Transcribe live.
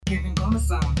giving Goma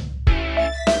some.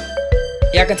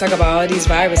 Y'all can talk about all these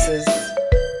viruses,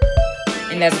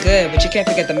 and that's good, but you can't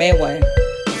forget the main one.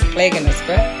 It's plaguing us,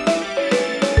 bruh.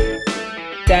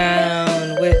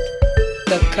 Down with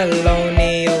the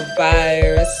colonial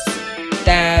virus.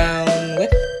 Down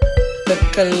with the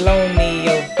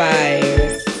colonial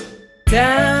virus.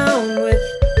 Down with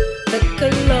the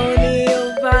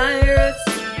colonial virus.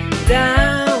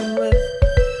 Down with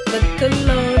the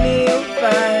colonial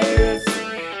virus.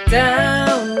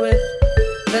 Down with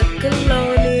the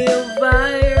colonial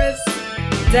virus.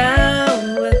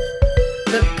 Down with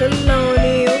the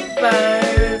colonial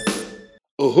virus.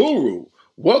 Uhuru,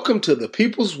 welcome to the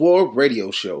People's War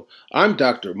Radio Show. I'm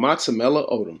Dr. Matsamela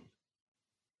Odom.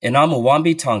 And I'm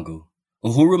Mwambi Tangu.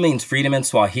 Uhuru means freedom in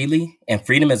Swahili, and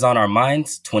freedom is on our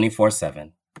minds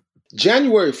 24/7.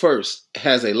 January 1st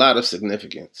has a lot of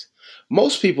significance.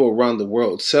 Most people around the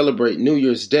world celebrate New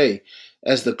Year's Day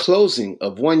as the closing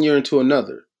of one year into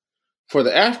another. For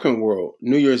the African world,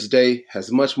 New Year's Day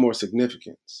has much more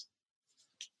significance.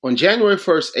 On January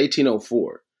 1st,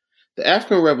 1804, the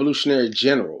African Revolutionary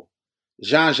General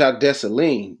Jean-Jacques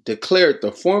Dessalines declared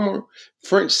the former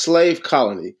French slave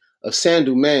colony of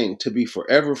Saint-Domingue to be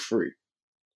forever free.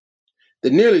 The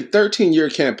nearly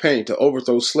 13-year campaign to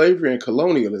overthrow slavery and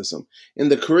colonialism in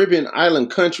the Caribbean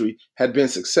island country had been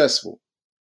successful.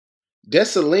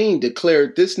 Dessalines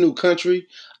declared this new country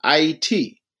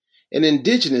Haiti, an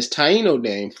indigenous Taino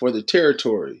name for the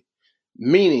territory,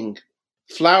 meaning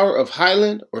flower of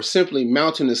highland or simply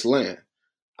mountainous land.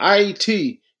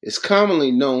 Haiti is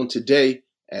commonly known today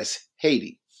as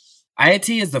Haiti.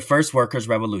 Haiti is the first workers'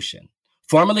 revolution.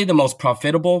 Formerly the most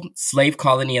profitable slave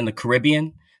colony in the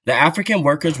Caribbean, the African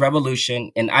Workers'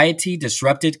 Revolution in Haiti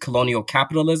disrupted colonial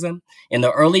capitalism in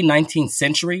the early 19th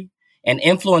century and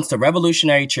influenced a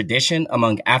revolutionary tradition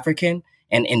among African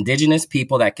and indigenous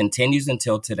people that continues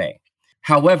until today.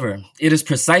 However, it is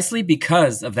precisely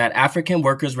because of that African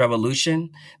Workers'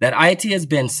 Revolution that Haiti has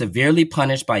been severely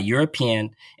punished by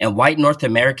European and white North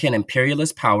American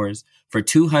imperialist powers for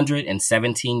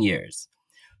 217 years.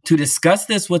 To discuss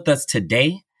this with us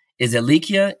today is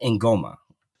Elikia Ngoma.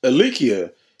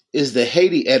 Elikia is the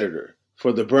Haiti editor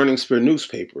for the Burning Spear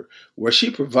newspaper, where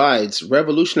she provides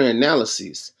revolutionary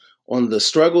analyses on the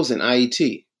struggles in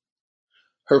Haiti.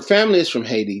 Her family is from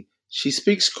Haiti. She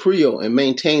speaks Creole and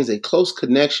maintains a close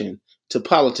connection to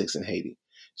politics in Haiti.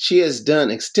 She has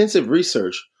done extensive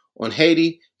research on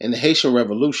Haiti and the Haitian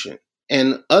Revolution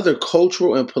and other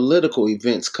cultural and political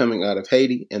events coming out of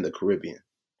Haiti and the Caribbean.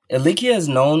 Elikia is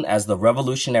known as the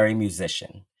revolutionary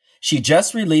musician. She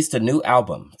just released a new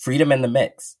album, Freedom in the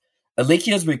Mix.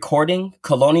 Elikia's recording,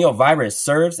 Colonial Virus,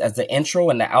 serves as the intro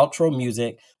and the outro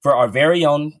music for our very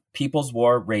own People's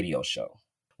War radio show.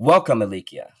 Welcome,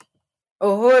 Elikia.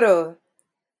 Uhuru.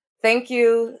 Thank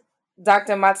you,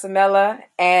 Dr. Matsamela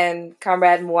and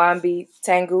Comrade Mwambi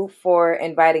Tangu, for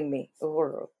inviting me.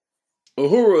 Uhuru.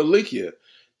 Uhuru, Elikia,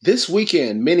 this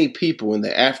weekend many people in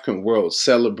the African world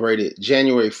celebrated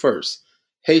January 1st,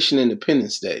 Haitian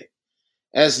Independence Day.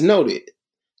 As noted,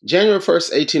 January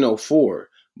 1st, 1804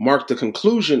 marked the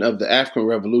conclusion of the African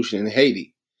Revolution in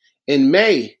Haiti. In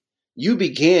May, you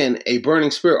began a Burning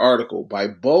Spear article by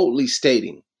boldly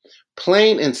stating,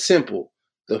 plain and simple,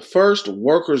 the first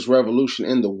workers' revolution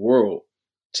in the world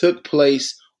took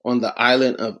place on the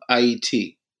island of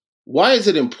Haiti. Why is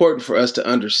it important for us to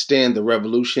understand the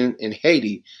revolution in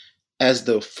Haiti as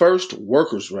the first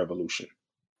workers' revolution?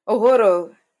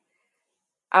 Uhuru,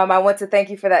 I want to thank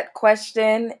you for that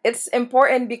question. It's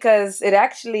important because it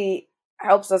actually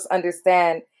helps us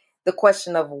understand the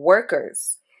question of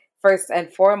workers, first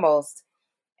and foremost.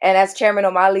 And as Chairman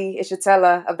Omali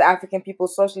Ishitela of the African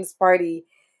People's Socialist Party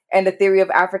and the theory of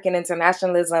African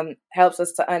internationalism helps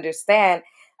us to understand,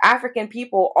 African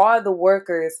people are the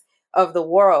workers of the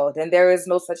world. And there is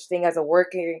no such thing as a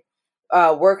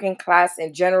working class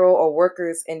in general or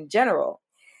workers in general.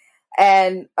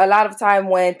 And a lot of time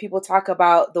when people talk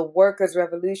about the workers'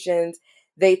 revolutions,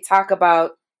 they talk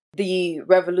about the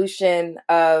revolution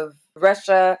of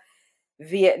Russia,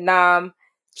 Vietnam,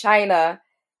 China,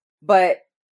 but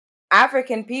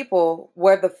African people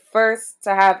were the first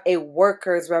to have a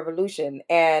workers' revolution.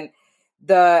 And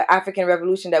the African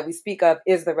revolution that we speak of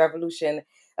is the revolution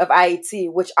of Haiti,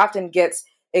 which often gets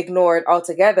ignored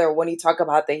altogether when you talk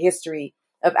about the history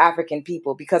of African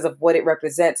people because of what it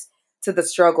represents to the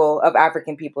struggle of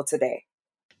African people today.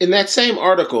 In that same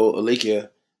article, Elikia,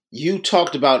 you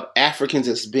talked about Africans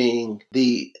as being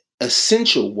the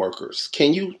essential workers.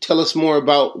 Can you tell us more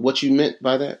about what you meant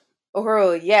by that?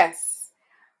 Uhuru, yes.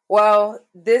 Well,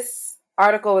 this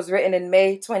article was written in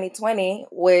May 2020,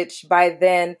 which by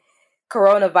then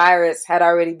coronavirus had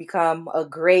already become a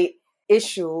great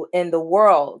issue in the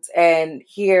world. And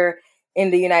here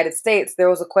in the United States, there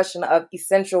was a question of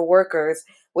essential workers,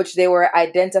 which they were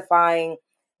identifying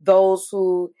those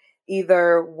who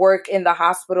either work in the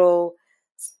hospital,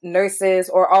 nurses,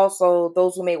 or also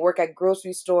those who may work at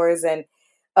grocery stores and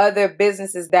other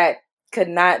businesses that could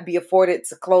not be afforded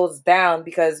to close down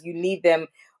because you need them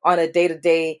on a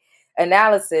day-to-day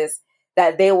analysis,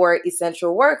 that they were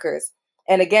essential workers.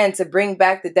 And again, to bring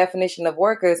back the definition of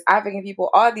workers, African people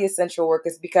are the essential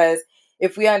workers, because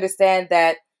if we understand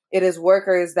that it is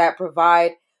workers that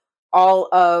provide all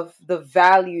of the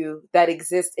value that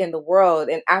exists in the world,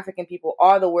 and African people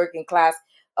are the working class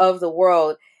of the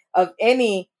world of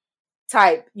any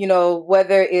type,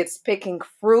 whether it's picking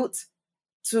fruit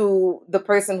to the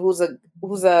person who's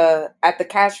at the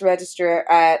cash register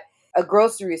at a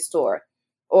grocery store,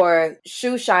 or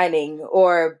shoe shining,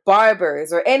 or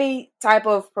barbers, or any type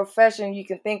of profession you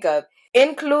can think of,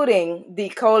 including the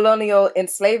colonial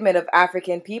enslavement of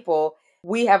African people.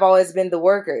 We have always been the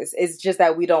workers. It's just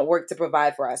that we don't work to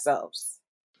provide for ourselves.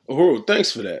 Uhuru,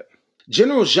 thanks for that.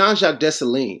 General Jean-Jacques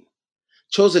Dessalines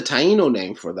chose a Taino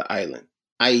name for the island,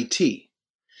 Haiti.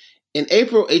 In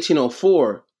April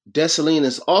 1804, Dessalines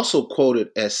is also quoted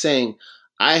as saying,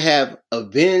 "I have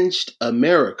avenged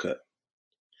America,"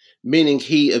 meaning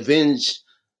he avenged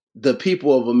the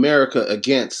people of America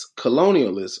against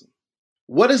colonialism.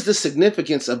 What is the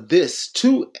significance of this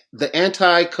to the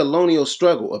anti-colonial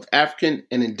struggle of African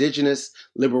and indigenous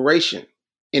liberation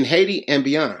in Haiti and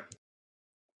beyond?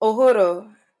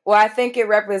 Uhuru, well, I think it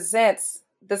represents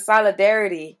the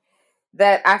solidarity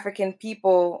that African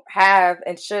people have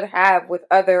and should have with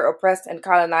other oppressed and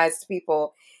colonized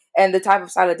people, and the type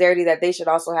of solidarity that they should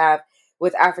also have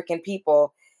with African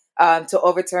people to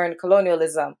overturn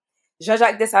colonialism.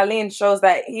 Jean-Jacques Dessalines shows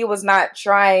that he was not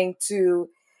trying to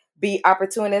be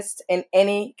opportunist in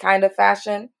any kind of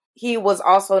fashion. He was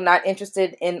also not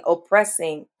interested in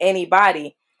oppressing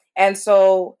anybody. And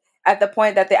so at the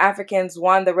point that the Africans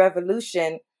won the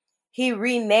revolution, he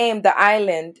renamed the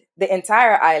island, the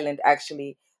entire island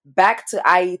actually, back to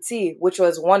Haiti, which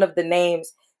was one of the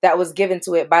names that was given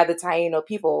to it by the Taino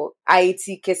people,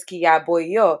 Haiti Keskia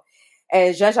Boyo.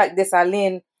 And Jean-Jacques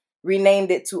Dessalines renamed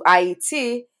it to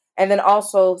Haiti, and then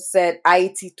also said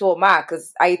Haiti Toma,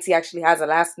 because Haiti actually has a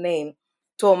last name,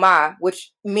 Toma,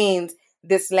 which means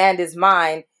this land is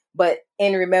mine, but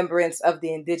in remembrance of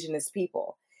the indigenous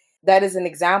people. That is an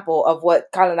example of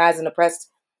what colonized and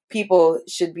oppressed people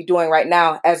should be doing right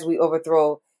now as we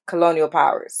overthrow colonial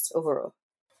powers. Uhuru.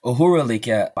 Uhuru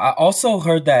Lika, I also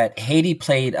heard that Haiti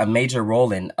played a major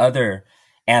role in other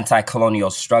anti-colonial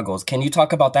struggles. Can you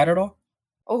talk about that at all?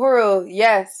 Uhuru,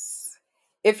 yes.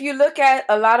 If you look at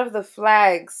a lot of the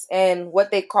flags in what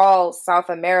they call South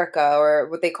America, or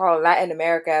what they call Latin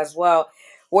America as well,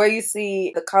 where you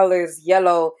see the colors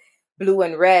yellow, blue,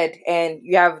 and red, and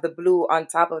you have the blue on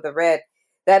top of the red,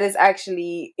 that is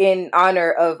actually in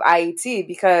honor of Haiti,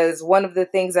 because one of the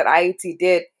things that Haiti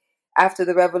did after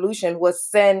the revolution was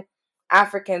send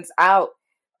Africans out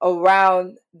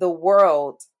around the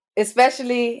world,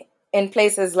 especially in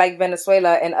places like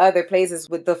Venezuela and other places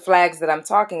with the flags that I'm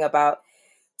talking about,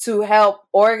 to help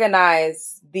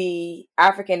organize the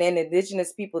African and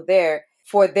indigenous people there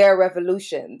for their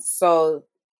revolutions. So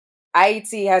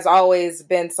Haiti has always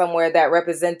been somewhere that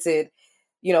represented,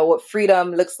 what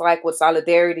freedom looks like, what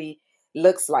solidarity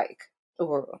looks like.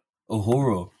 Uhuru.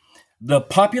 Uhuru. The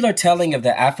popular telling of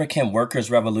the African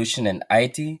Workers' Revolution in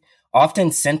Haiti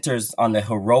often centers on the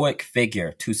heroic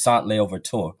figure Toussaint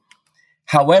Louverture.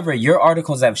 However, your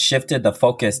articles have shifted the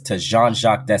focus to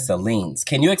Jean-Jacques Dessalines.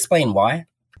 Can you explain why?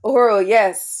 Uhuru,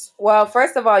 yes. Well,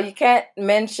 first of all, you can't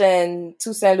mention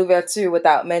Toussaint Louverture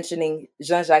without mentioning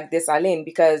Jean-Jacques Dessalines,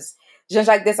 because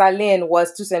Jean-Jacques Dessalines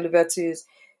was Toussaint Louverture's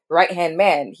right-hand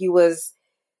man. He was,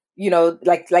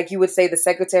 like you would say, the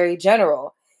Secretary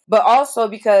General. But also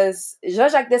because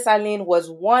Jean-Jacques Dessalines was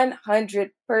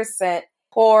 100%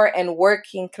 poor and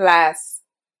working class.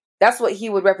 That's what he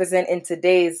would represent in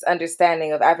today's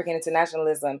understanding of African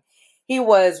internationalism. He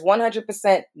was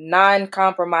 100%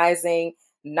 non-compromising,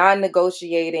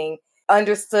 non-negotiating,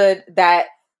 understood that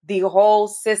the whole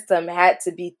system had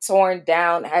to be torn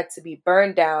down, had to be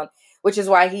burned down, which is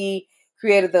why he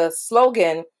created the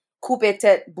slogan, Coupe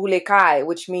tête boule caille,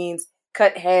 which means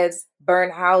cut heads,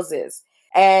 burn houses.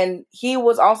 And he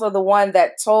was also the one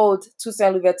that told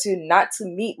Toussaint Louverture not to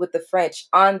meet with the French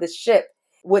on the ship,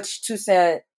 which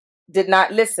Toussaint did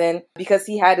not listen because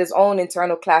he had his own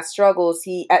internal class struggles.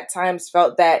 He at times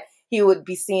felt that he would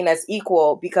be seen as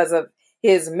equal because of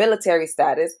his military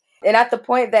status. And at the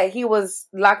point that he was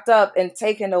locked up and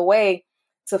taken away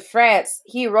to France,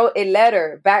 he wrote a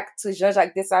letter back to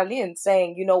Jean-Jacques Dessalines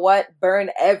saying, you know what, burn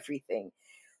everything.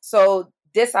 So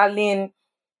Dessalines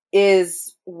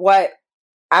is what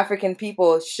African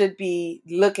people should be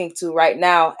looking to right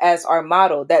now as our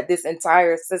model, that this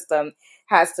entire system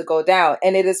has to go down.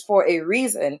 And it is for a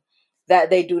reason that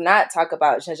they do not talk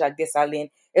about Jean-Jacques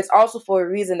Dessalines. It's also for a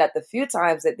reason that the few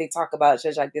times that they talk about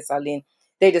Jean-Jacques Dessalines,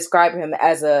 they describe him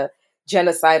as a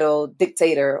genocidal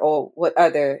dictator or what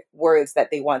other words that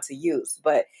they want to use.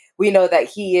 But we know that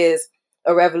he is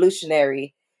a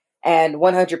revolutionary and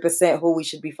 100% who we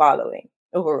should be following.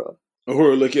 Uhuru.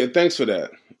 Uhuru, look at, thanks for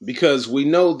that. Because we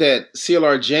know that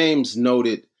CLR James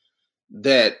noted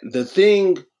that the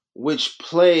thing which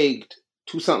plagued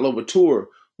Toussaint Louverture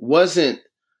wasn't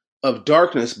of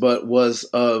darkness, but was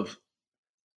of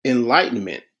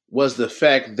enlightenment, was the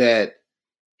fact that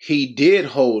he did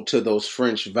hold to those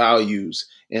French values,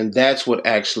 and that's what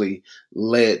actually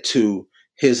led to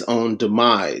his own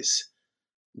demise.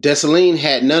 Dessalines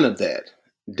had none of that.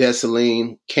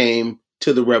 Dessalines came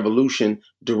to the revolution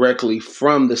directly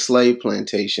from the slave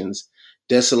plantations.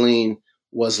 Dessalines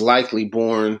was likely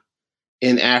born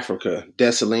in Africa.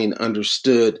 Dessalines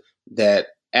understood that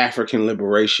African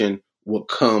liberation would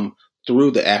come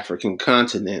through the African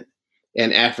continent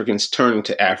and Africans turning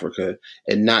to Africa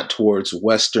and not towards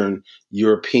Western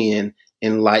European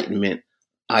Enlightenment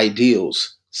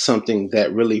ideals, something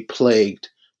that really plagued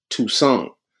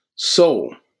Toussaint.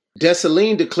 So,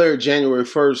 Dessalines declared January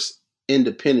 1st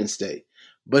Independence Day,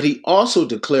 but he also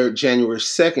declared January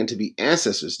 2nd to be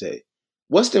Ancestors Day.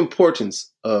 What's the importance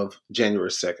of January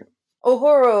 2nd?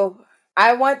 Uhuru,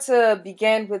 I want to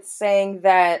begin with saying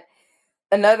that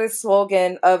another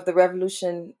slogan of the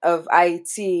revolution of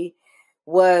Haiti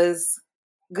was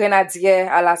Grenadier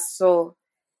à l'assaut,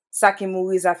 ça qui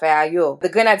mourit ça fait ayo. The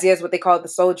Grenadiers is what they call the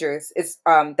soldiers. It's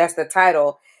that's the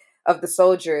title of the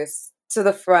soldiers to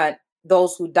the front.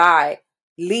 Those who die,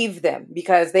 leave them,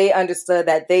 because they understood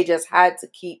that they just had to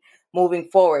keep moving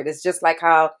forward. It's just like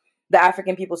how the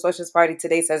African People's Socialist Party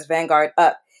today says Vanguard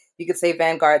up. You could say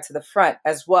Vanguard to the front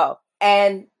as well.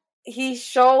 And he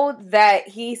showed that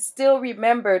he still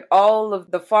remembered all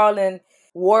of the fallen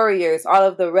warriors, all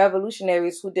of the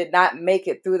revolutionaries who did not make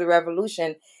it through the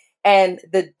revolution. And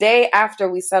the day after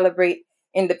we celebrate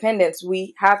independence,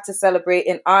 we have to celebrate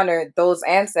and honor those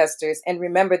ancestors and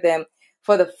remember them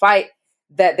for the fight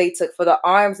that they took, for the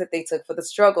arms that they took, for the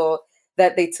struggle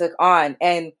that they took on.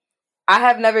 And I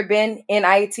have never been in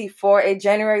Haiti for a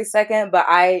January 2nd, but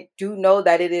I do know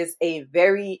that it is a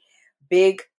very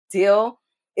big deal.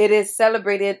 It is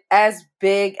celebrated as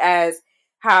big as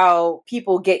how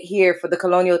people get here for the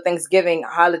colonial Thanksgiving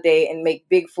holiday and make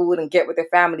big food and get with their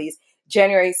families.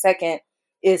 January 2nd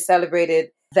is celebrated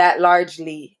that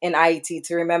largely in Haiti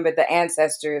to remember the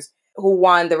ancestors who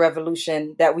won the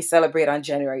revolution that we celebrate on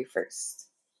January 1st.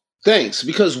 Thanks,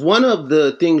 because one of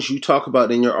the things you talk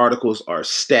about in your articles are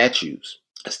statues.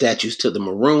 Statues to the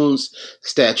Maroons,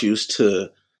 statues to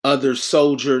other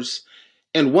soldiers.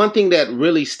 And one thing that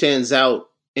really stands out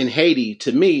in Haiti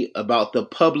to me about the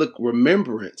public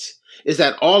remembrance is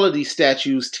that all of these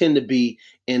statues tend to be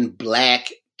in black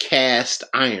cast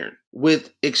iron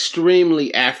with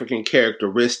extremely African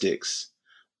characteristics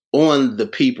on the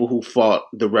people who fought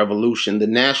the revolution. The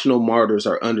national martyrs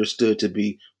are understood to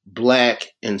be Black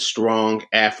and strong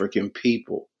African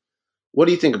people. What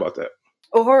do you think about that?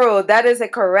 Uhuru, that is a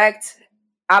correct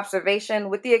observation,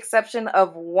 with the exception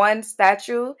of one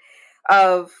statue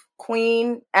of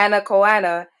Queen Anna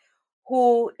Koana,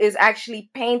 who is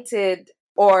actually painted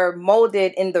or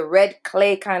molded in the red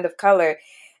clay kind of color.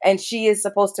 And she is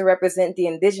supposed to represent the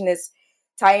indigenous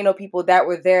Taino people that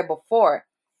were there before.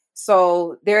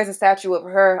 So there is a statue of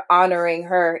her honoring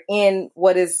her in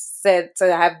what is said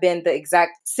to have been the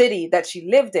exact city that she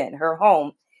lived in, her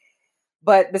home.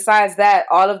 But besides that,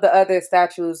 all of the other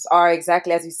statues are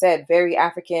exactly, as you said, very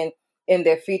African in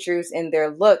their features, in their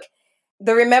look.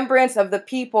 The remembrance of the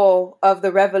people of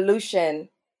the revolution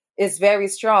is very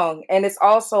strong. And it's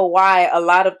also why a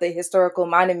lot of the historical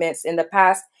monuments in the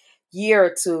past year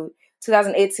or two,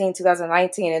 2018,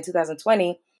 2019, and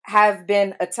 2020, have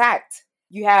been attacked.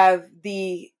 You have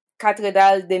the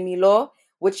Cathédrale de Milo,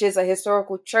 which is a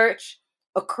historical church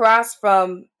across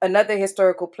from another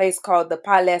historical place called the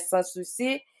Palais Sans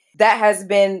Souci that has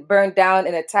been burned down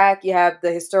and attacked. You have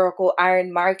the historical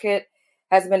Iron Market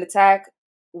has been attacked.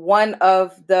 One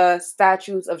of the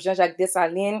statues of Jean-Jacques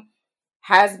Dessalines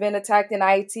has been attacked in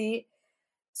Haiti.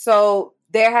 So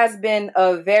there has been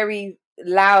a very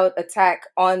loud attack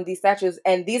on these statues,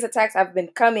 and these attacks have been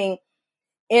coming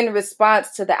in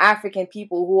response to the African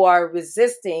people who are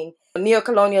resisting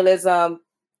neocolonialism,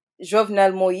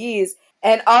 Jovenel Moïse,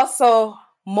 And also,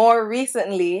 more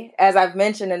recently, as I've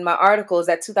mentioned in my articles,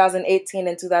 that 2018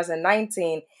 and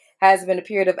 2019 has been a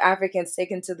period of Africans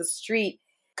taken to the street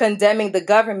condemning the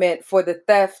government for the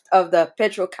theft of the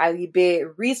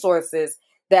Petro-Caribe resources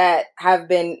that have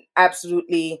been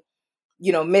absolutely,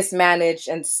 mismanaged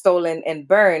and stolen and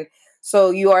burned.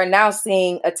 So you are now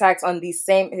seeing attacks on these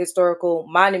same historical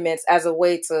monuments as a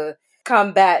way to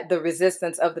combat the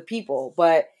resistance of the people.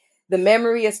 But the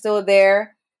memory is still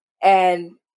there,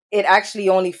 and it actually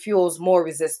only fuels more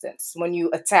resistance when you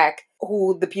attack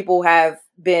who the people have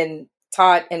been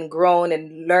taught and grown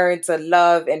and learned to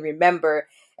love and remember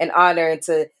and honor, and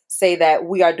to say that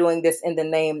we are doing this in the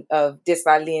name of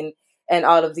Dessalines and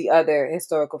all of the other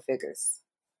historical figures.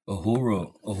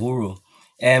 Uhuru.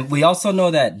 And we also know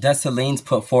that Dessalines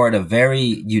put forward a very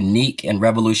unique and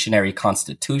revolutionary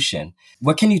constitution.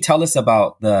 What can you tell us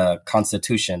about the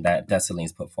constitution that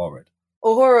Dessalines put forward?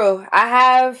 Uhuru, I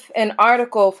have an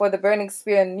article for the Burning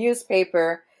Spear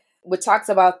newspaper which talks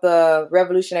about the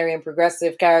revolutionary and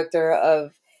progressive character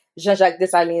of Jean-Jacques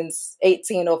Dessalines'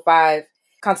 1805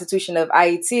 Constitution of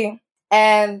Haiti.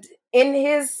 And in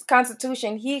his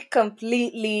constitution, he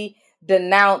completely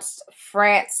denounced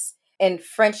France and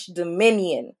French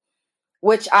dominion,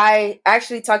 which I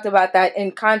actually talked about that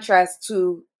in contrast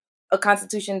to a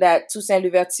constitution that Toussaint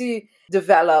Louverture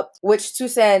developed, which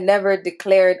Toussaint never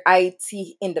declared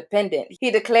Haiti independent.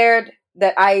 He declared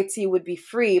that Haiti would be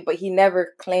free, but he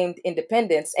never claimed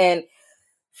independence. And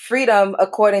freedom,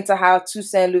 according to how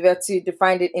Toussaint Louverture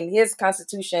defined it in his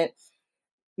constitution,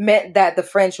 meant that the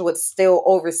French would still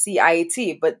oversee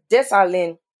Haiti. But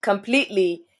Dessalines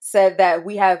completely said that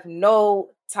we have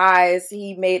no ties.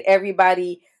 He made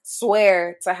everybody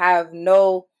swear to have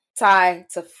no tie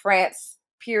to France,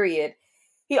 period.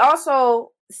 He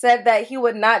also said that he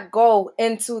would not go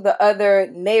into the other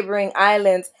neighboring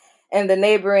islands and the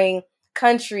neighboring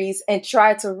countries and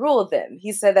try to rule them.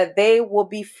 He said that they will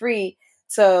be free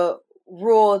to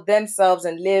rule themselves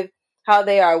and live how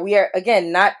they are. We are,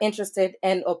 again, not interested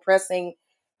in oppressing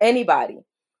anybody.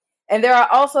 And there are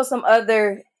also some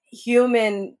other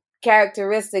human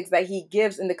characteristics that he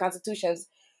gives in the constitutions,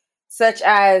 such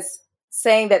as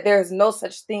saying that there is no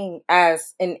such thing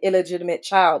as an illegitimate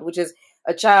child, which is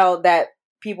a child that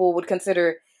people would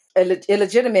consider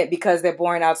illegitimate because they're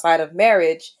born outside of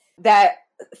marriage. That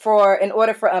in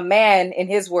order for a man, in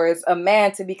his words, a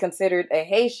man to be considered a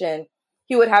Haitian,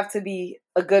 he would have to be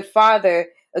a good father,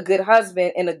 a good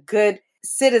husband, and a good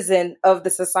citizen of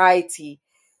the society.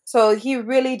 So he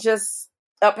really just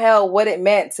upheld what it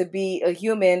meant to be a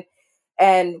human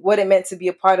and what it meant to be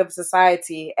a part of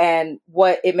society and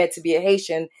what it meant to be a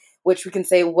Haitian, which we can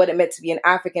say what it meant to be an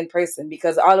African person,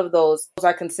 because all of those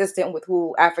are consistent with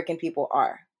who African people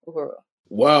are. Uhuru.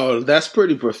 Wow, that's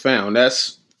pretty profound.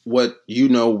 That's what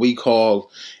we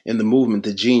call in the movement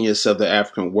the genius of the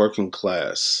African working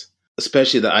class,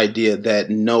 especially the idea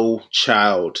that no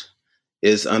child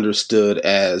is understood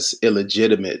as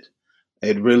illegitimate.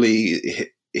 It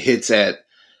really hits at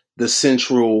the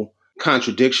central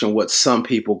contradiction, what some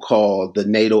people call the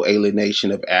natal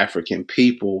alienation of African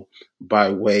people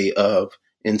by way of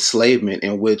enslavement,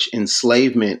 in which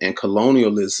enslavement and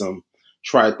colonialism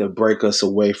tried to break us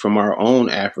away from our own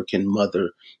African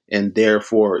mother and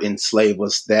therefore enslave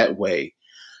us that way.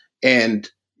 And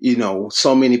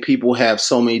so many people have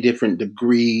so many different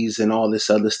degrees and all this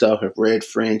other stuff, have read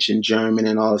French and German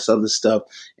and all this other stuff,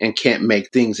 and can't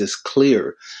make things as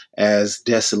clear as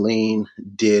Dessalines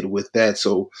did with that.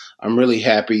 So I'm really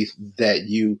happy that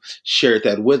you shared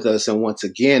that with us. And once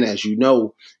again, as you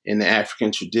know, in the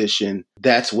African tradition,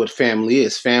 that's what family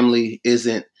is. Family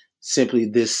isn't simply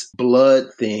this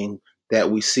blood thing that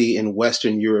we see in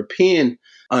Western European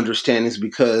understandings,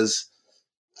 because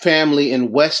family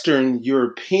in Western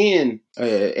European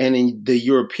and in the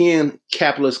European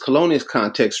capitalist colonialist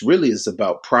context really is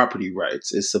about property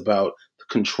rights. It's about the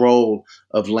control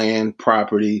of land,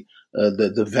 property,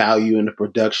 the value and the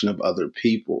production of other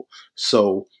people.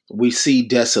 So we see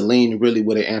Dessalines really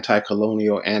with an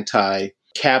anti-colonial,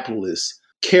 anti-capitalist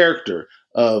character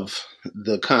of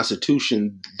the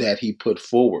Constitution that he put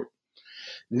forward.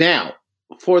 Now,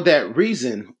 for that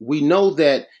reason, we know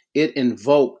that it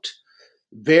invoked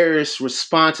various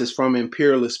responses from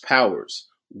imperialist powers.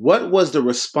 What was the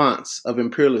response of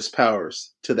imperialist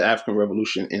powers to the African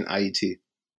Revolution in Haiti?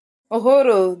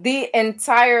 Uhuru, the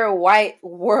entire white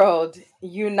world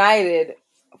united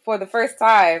for the first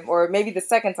time, or maybe the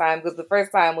second time, because the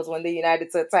first time was when they united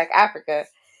to attack Africa.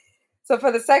 So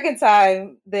for the second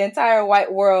time, the entire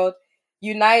white world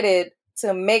united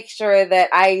to make sure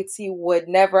that Haiti would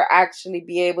never actually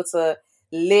be able to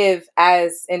live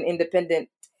as an independent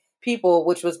people,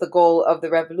 which was the goal of the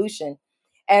revolution.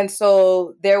 And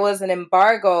so there was an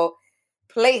embargo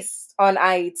placed on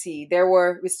IET. There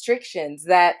were restrictions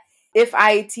that if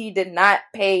IET did not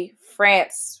pay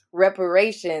France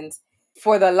reparations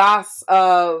for the loss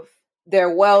of their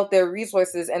wealth, their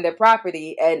resources, and their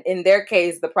property, and in their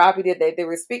case, the property that they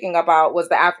were speaking about was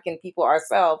the African people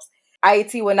ourselves,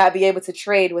 IET would not be able to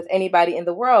trade with anybody in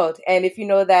the world. And if you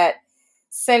know that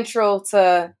central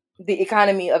to the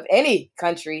economy of any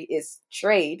country is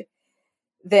trade,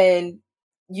 then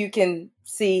you can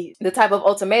see the type of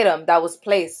ultimatum that was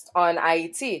placed on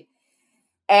IET.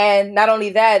 And not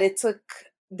only that, it took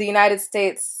the United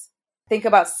States, I think,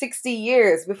 about 60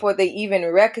 years before they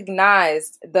even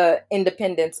recognized the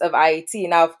independence of IET.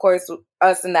 Now, of course,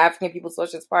 us in the African People's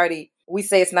Socialist Party, we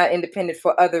say it's not independent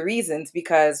for other reasons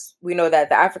because we know that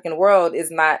the African world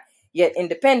is not yet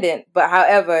independent. But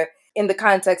however, in the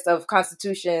context of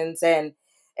constitutions and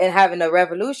having a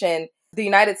revolution, the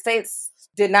United States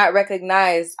did not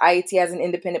recognize IET as an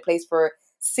independent place for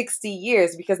 60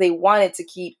 years because they wanted to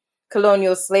keep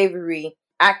colonial slavery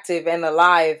active and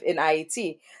alive in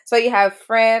IET. So you have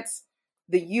France,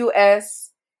 the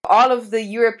US, all of the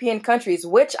European countries,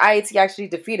 which IET actually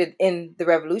defeated in the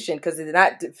revolution because it did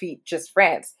not defeat just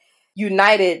France,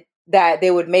 united that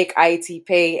they would make IET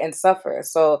pay and suffer.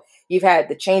 So you've had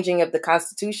the changing of the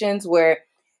constitutions where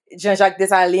Jean-Jacques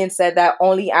Dessalines said that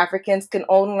only Africans can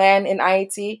own land in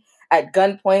IET. At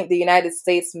gunpoint, the United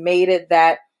States made it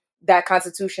that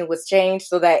constitution was changed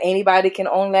so that anybody can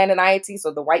own land in IET,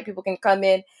 so the white people can come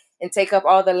in and take up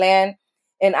all the land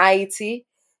in IET.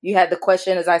 You had the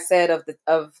question, as I said,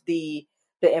 of the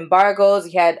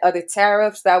embargoes. You had other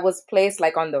tariffs that was placed,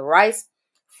 like on the rice,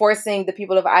 forcing the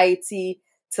people of IET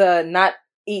to not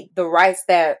eat the rice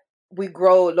that we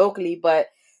grow locally, but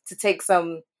to take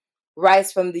some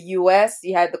rice from the US.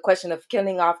 You had the question of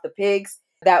killing off the pigs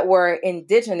that were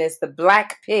indigenous, the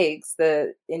black pigs,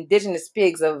 the indigenous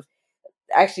pigs of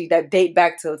actually that date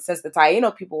back to since the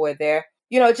Taino people were there.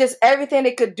 You know, just everything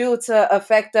they could do to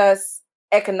affect us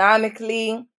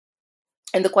economically,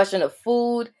 and the question of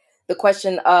food, the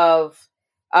question of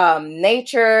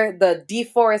nature, the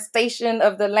deforestation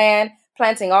of the land,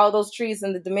 planting all those trees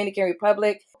in the Dominican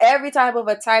Republic, every type of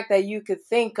attack that you could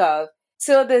think of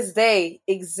till this day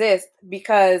exists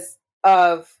because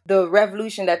of the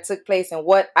revolution that took place and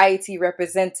what IET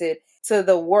represented to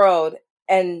the world.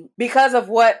 And because of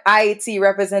what IET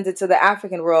represented to the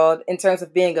African world in terms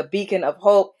of being a beacon of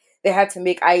hope, they had to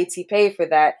make IET pay for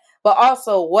that. But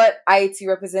also what IET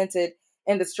represented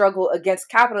in the struggle against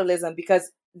capitalism,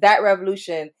 because that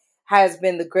revolution has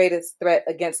been the greatest threat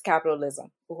against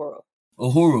capitalism.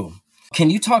 Uhuru, can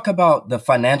you talk about the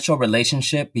financial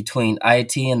relationship between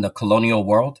IET and the colonial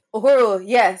world? Uhuru,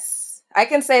 yes. I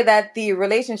can say that the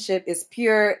relationship is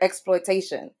pure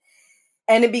exploitation.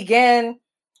 And it began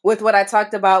with what I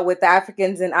talked about with the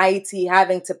Africans in IET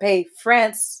having to pay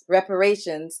France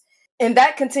reparations. And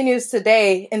that continues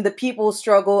today in the people's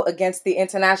struggle against the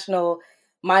International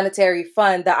Monetary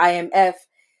Fund, the IMF,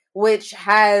 which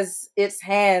has its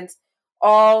hands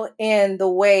all in the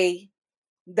way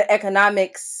the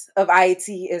economics of IET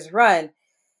is run.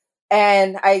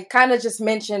 And I kind of just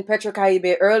mentioned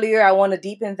Petrocaribe earlier. I want to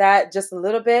deepen that just a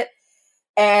little bit.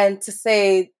 And to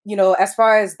say, you know, as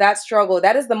far as that struggle,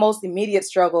 that is the most immediate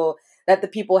struggle that the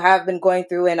people have been going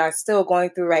through and are still going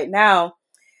through right now,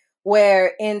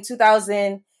 where in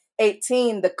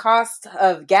 2018, the cost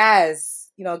of gas,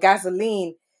 you know,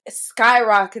 gasoline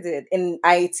skyrocketed in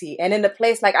IET. And in a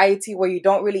place like IET where you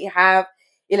don't really have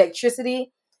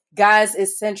electricity, gas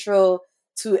is central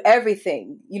to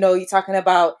everything. You know, you're talking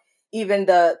about even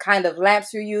the kind of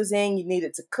lamps you're using, you need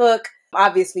it to cook.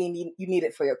 Obviously, you need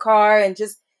it for your car, and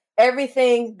just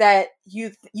everything that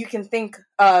you can think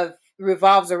of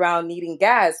revolves around needing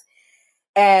gas.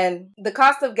 And the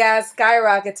cost of gas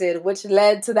skyrocketed, which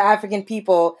led to the African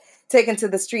people taking to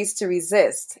the streets to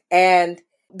resist. And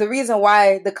the reason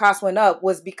why the cost went up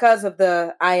was because of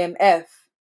the IMF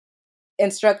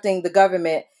instructing the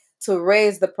government to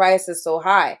raise the prices so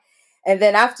high. And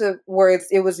then afterwards,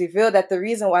 it was revealed that the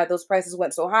reason why those prices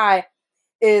went so high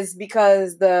is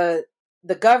because the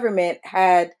government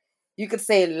had, you could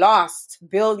say, lost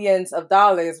billions of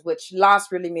dollars, which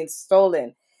lost really means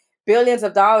stolen. Billions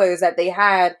of dollars that they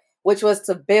had, which was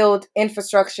to build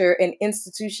infrastructure and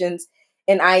institutions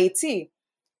in IET.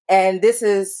 And this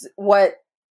is what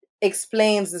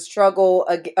explains the struggle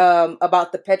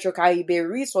about the Petrocaribe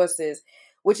resources,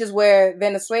 which is where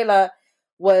Venezuela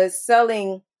was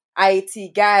selling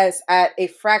IET gas at a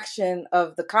fraction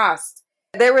of the cost.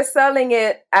 They were selling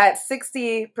it at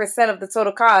 60% of the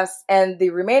total cost, and the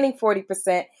remaining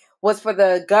 40% was for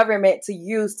the government to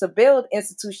use to build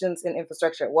institutions and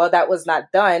infrastructure. Well, that was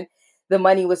not done. The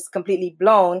money was completely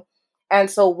blown. And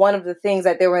so one of the things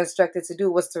that they were instructed to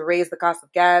do was to raise the cost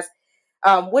of gas,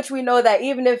 which we know that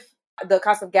even if the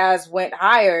cost of gas went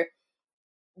higher,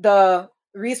 the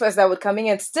resources that would come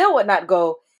in still would not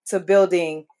go to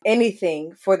building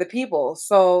anything for the people.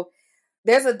 So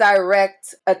there's a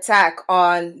direct attack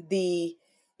on the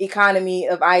economy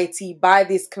of Haiti by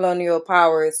these colonial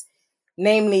powers,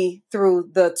 namely through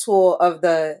the tool of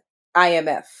the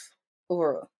IMF.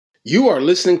 Uhuru. You are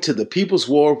listening to the People's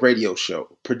War Radio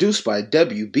Show, produced by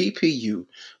WBPU,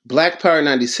 Black Power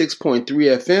 96.3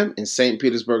 FM in St.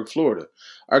 Petersburg, Florida.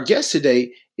 Our guest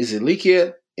today is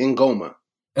Elikia Ngoma.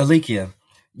 Elikia,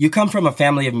 you come from a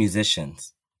family of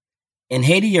musicians. In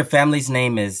Haiti, your family's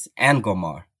name is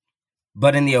Ngomar,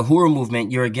 but in the Uhuru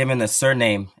movement, you are given the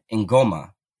surname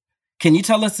Ngoma. Can you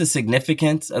tell us the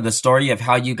significance of the story of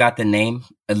how you got the name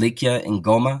Elikia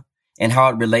Ngoma and how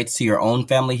it relates to your own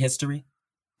family history?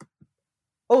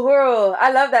 Uhuru,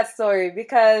 I love that story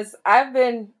because I've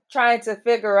been trying to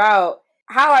figure out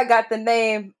how I got the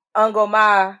name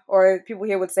Ngoma, or people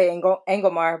here would say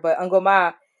Ngomar, but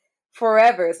Ngoma,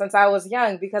 forever since I was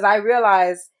young, because I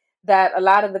realized that a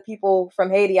lot of the people from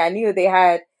Haiti I knew, they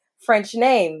had French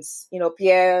names,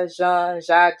 Pierre, Jean,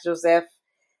 Jacques, Joseph,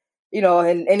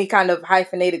 and any kind of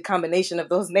hyphenated combination of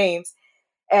those names.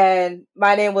 And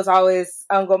my name was always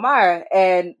Ngomar.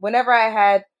 And whenever I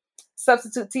had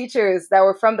substitute teachers that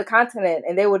were from the continent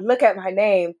and they would look at my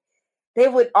name, they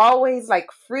would always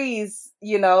freeze,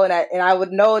 and I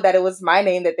would know that it was my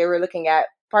name that they were looking at,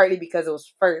 partly because it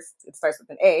was first, it starts with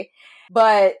an A.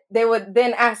 But they would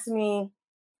then ask me,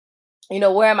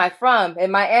 where am I from?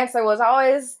 And my answer was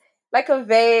always a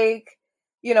vague,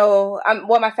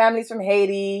 my family's from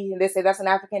Haiti. And they say, that's an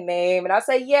African name. And I'll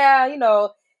say, yeah,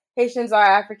 Haitians are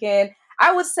African.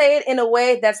 I would say it in a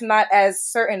way that's not as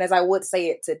certain as I would say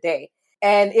it today.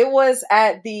 And it was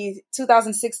at the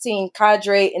 2016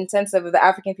 Cadre Intensive of the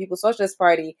African People's Socialist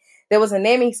Party. There was a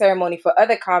naming ceremony for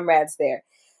other comrades there.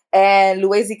 And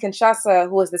Louisi Kinshasa,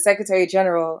 who was the Secretary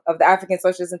General of the African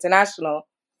Socialist International,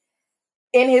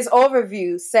 in his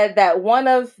overview said that one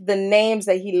of the names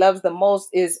that he loves the most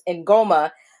is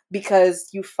Ngoma, because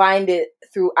you find it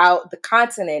throughout the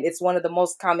continent. It's one of the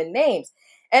most common names.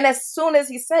 And as soon as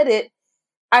he said it,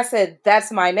 I said,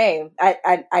 that's my name.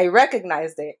 I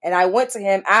recognized it. And I went to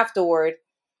him afterward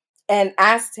and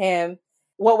asked him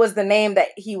what was the name that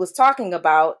he was talking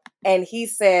about. And he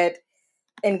said,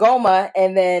 Ngoma.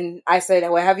 And then I said,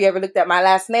 well, have you ever looked at my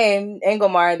last name,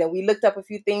 Ngomar? And then we looked up a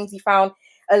few things. He found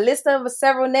a list of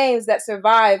several names that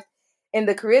survived in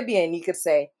the Caribbean, you could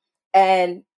say.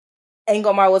 And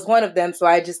Ngomar was one of them. So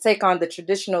I just take on the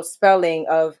traditional spelling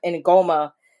of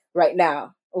Ngoma right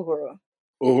now. Uhuru.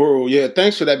 Uhuru, yeah,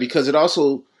 thanks for that, because it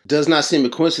also does not seem a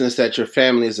coincidence that your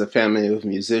family is a family of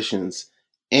musicians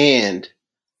and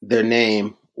their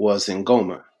name was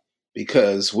Ngoma,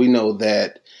 because we know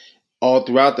that all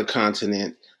throughout the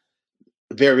continent,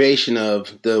 variation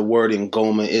of the word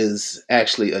Ngoma is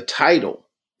actually a title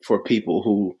for people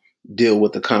who deal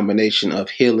with the combination of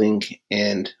healing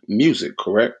and music,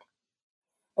 correct?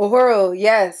 Uhuru,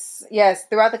 yes.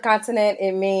 Throughout the continent,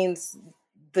 it means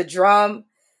the drum,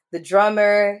 the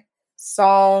drummer,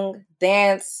 song,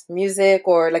 dance, music,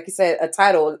 or like you said, a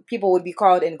title. People would be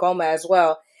called Ngoma as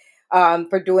well,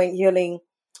 for doing healing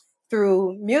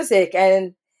through music.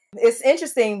 And it's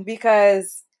interesting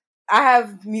because I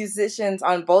have musicians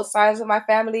on both sides of my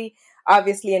family.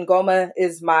 Obviously, Ngoma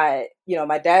is my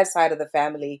dad's side of the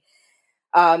family.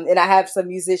 And I have some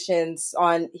musicians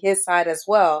on his side as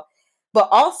well. But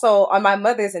also on my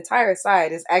mother's entire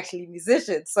side is actually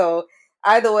musicians. So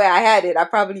either way I had it, I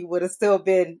probably would have still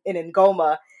been in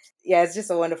Ngoma. Yeah, it's just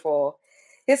a wonderful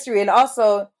history. And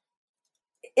also,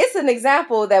 it's an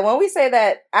example that when we say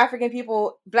that African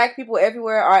people, Black people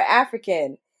everywhere are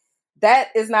African, that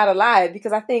is not a lie.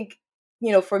 Because I think,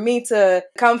 for me to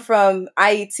come from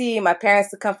IET, my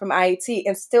parents to come from IET,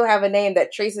 and still have a name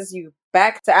that traces you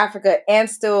back to Africa and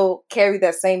still carry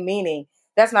that same meaning,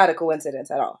 that's not a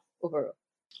coincidence at all. Uhuru.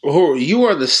 Uhuru, you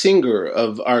are the singer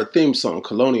of our theme song,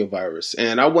 Colonial Virus.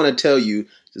 And I want to tell you,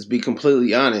 just be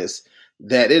completely honest,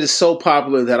 that it is so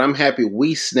popular that I'm happy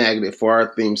we snagged it for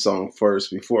our theme song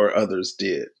first before others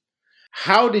did.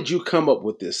 How did you come up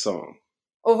with this song?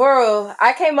 Uhuru,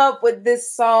 I came up with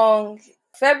this song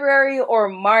February or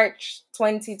March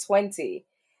 2020,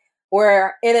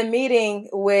 where in a meeting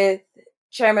with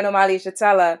Chairman Omali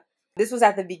Shatella, this was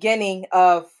at the beginning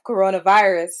of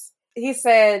coronavirus. He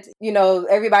said,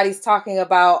 everybody's talking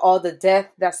about all the death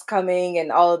that's coming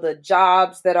and all the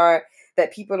jobs that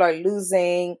people are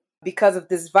losing. because of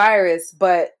this virus,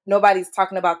 but nobody's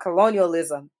talking about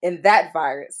colonialism in that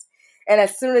virus. And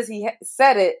as soon as he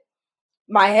said it,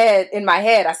 in my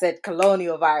head, I said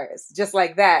colonial virus, just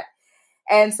like that.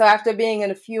 And so after being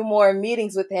in a few more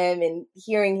meetings with him and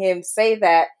hearing him say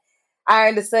that, I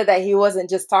understood that he wasn't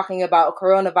just talking about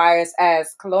coronavirus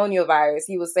as colonial virus.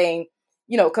 He was saying,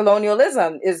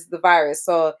 colonialism is the virus.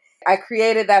 So I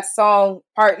created that song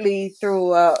partly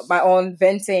through my own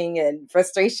venting and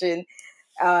frustration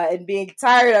and being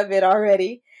tired of it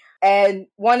already, and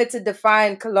wanted to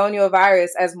define colonial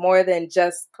virus as more than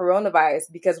just coronavirus,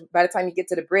 because by the time you get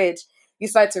to the bridge, you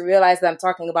start to realize that I'm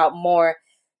talking about more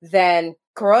than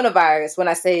coronavirus. When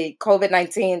I say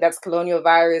COVID-19, that's colonial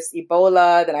virus,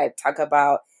 Ebola. Then I talk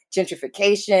about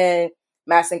gentrification,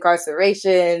 mass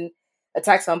incarceration,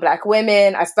 attacks on Black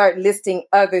women. I start listing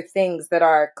other things that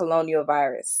are colonial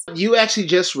virus. You actually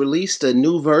just released a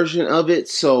new version of it,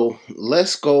 so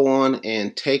let's go on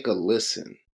and take a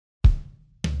listen.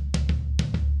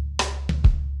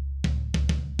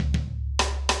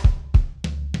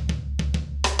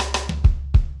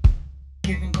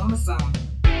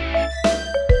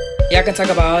 Y'all can talk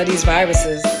about all these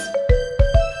viruses,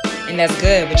 and that's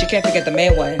good, but you can't forget the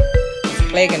main one. It's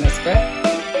plaguing us, bruh.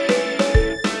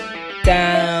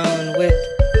 Down with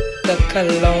the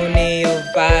colonial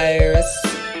virus.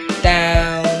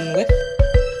 Down with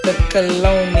the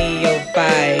colonial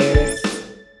virus.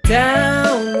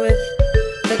 Down with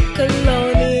the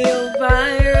colonial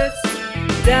virus.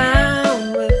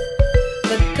 Down with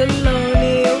the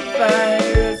colonial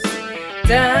virus.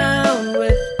 Down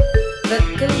with the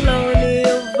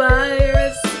colonial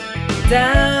virus.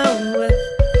 Down with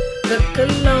the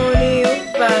colonial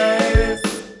virus.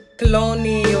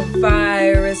 Colonial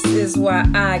virus is why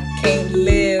I can't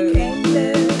live.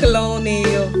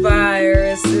 Colonial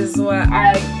virus is why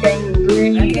I can't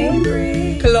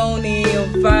breathe. Colonial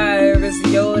virus,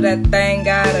 yo, that thing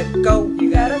gotta go.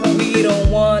 We don't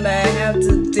wanna have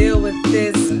to deal with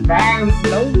this virus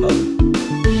no more.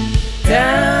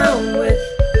 Down with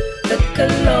the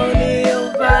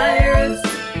colonial virus.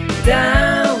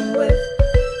 Down with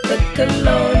the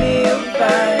colonial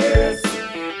virus.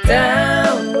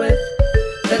 Down with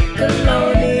the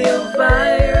colonial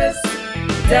virus.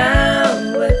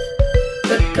 Down with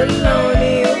the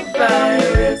colonial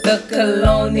virus. The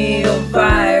colonial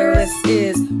virus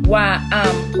is why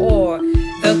I'm poor.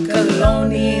 The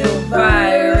colonial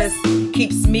virus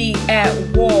keeps me at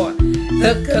war.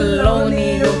 The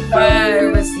colonial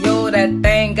virus, yo, that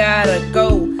thing gotta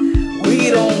go.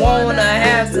 We don't wanna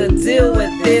have to deal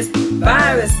with this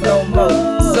virus no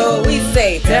more. So we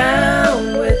say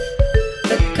down with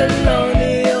the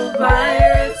colonial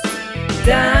virus.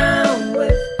 Down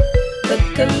with the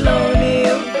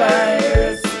colonial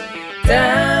virus.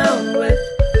 Down with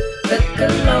the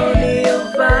colonial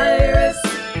virus.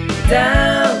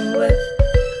 Down with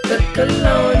the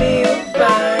colonial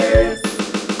virus.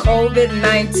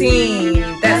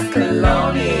 COVID-19, that's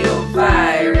colonial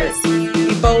virus.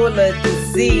 Ebola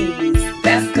disease,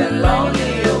 that's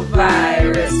colonial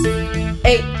virus.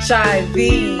 HIV,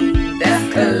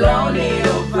 that's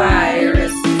colonial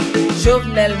virus.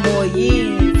 Jovenel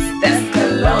Moïse, that's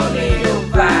colonial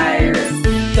virus.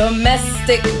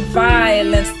 Domestic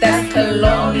violence, that's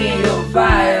colonial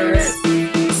virus.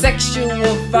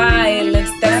 Sexual violence,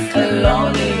 that's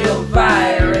colonial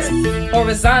virus.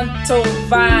 Horizontal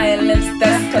violence,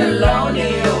 that's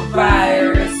colonial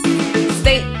virus.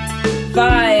 State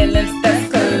violence,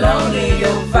 that's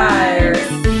colonial virus.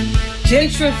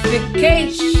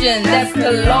 Gentrification, that's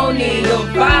colonial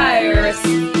virus.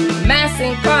 Mass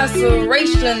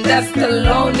incarceration, that's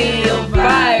colonial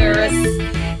virus.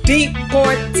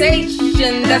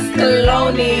 Deportation, that's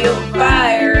colonial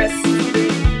virus.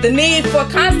 The need for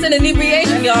constant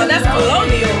inebriation, y'all, that's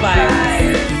colonial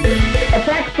virus.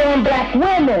 Attacks on Black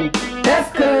women,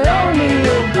 that's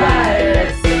colonial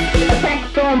virus.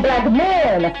 Attacks on Black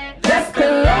men, that's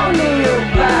colonial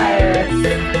virus.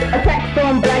 Attacks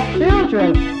on Black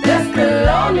children, that's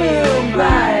colonial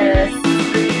virus.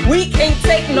 We can't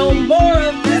take no more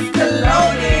of this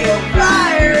colonial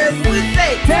virus. We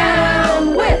say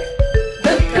down with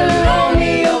the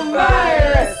colonial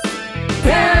virus.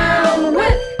 Down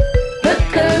with the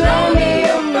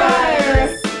colonial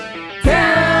virus.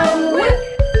 Down with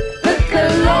the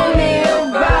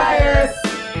colonial virus.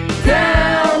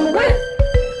 Down with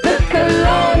the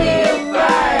colonial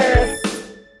virus.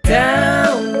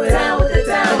 Down with the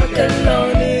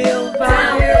colonial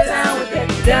virus.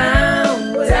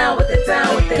 Down with the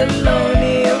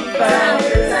colonial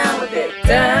virus.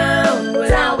 Down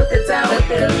with the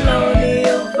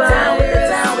colonial virus.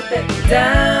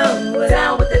 Down with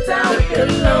the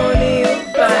colonial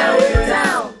virus.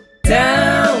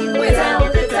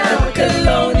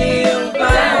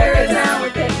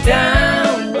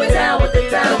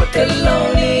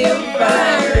 colonial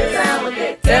virus. Down with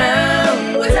it.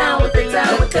 Down with it.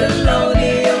 Down with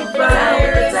colonial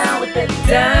virus. Down with it.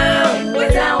 Down with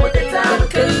it. Down with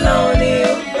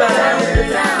colonial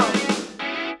virus. Down.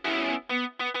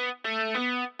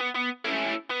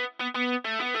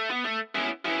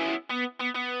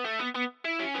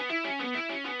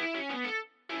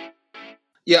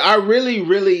 Yeah, I really,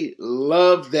 really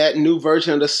love that new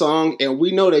version of the song. And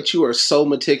we know that you are so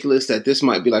meticulous that this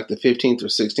might be like the 15th or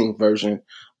 16th version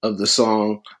of the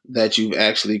song that you've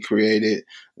actually created.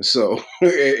 So,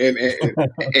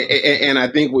 and I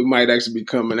think we might actually be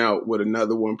coming out with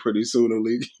another one pretty soon,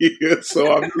 Alicia.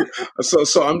 So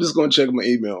I'm just going to check my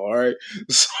email. All right.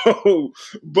 So,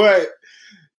 but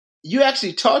you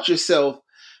actually taught yourself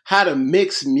how to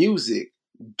mix music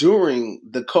during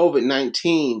the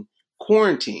COVID-19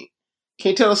 quarantine. Can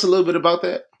you tell us a little bit about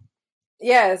that?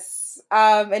 Yes,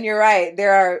 and you're right.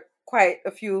 There are quite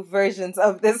a few versions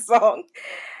of this song.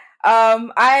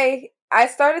 I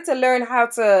started to learn how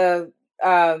to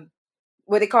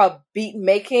what they call beat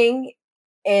making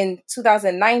in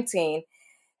 2019,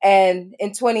 and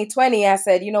in 2020, I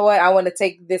said, you know what, I want to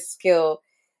take this skill,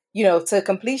 to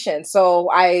completion. So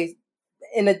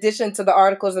in addition to the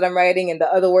articles that I'm writing and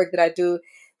the other work that I do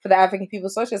for the African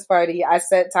People's Socialist Party, I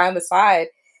set time aside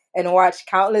and watched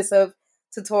countless of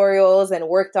tutorials and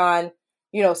worked on,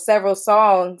 several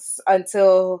songs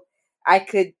until I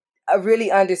could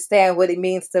really understand what it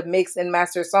means to mix and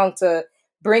master a song, to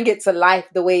bring it to life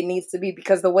the way it needs to be,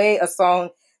 because the way a song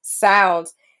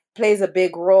sounds plays a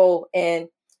big role in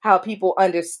how people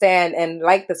understand and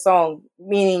like the song.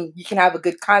 Meaning you can have a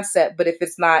good concept, but if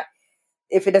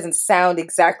it doesn't sound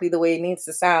exactly the way it needs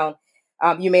to sound,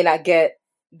 it may not get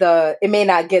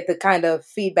the kind of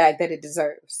feedback that it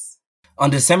deserves. On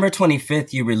December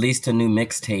 25th, you released a new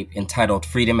mixtape entitled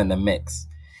Freedom in the Mix.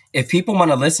 If people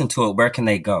want to listen to it, where can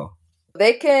they go?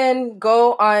 They can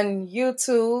go on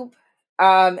YouTube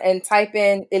and type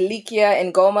in Elikia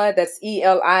Ngoma. That's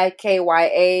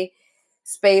ELIKYA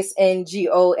space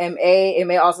NGOMA. It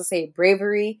may also say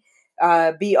Bravery,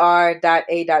 BR.A.VERY.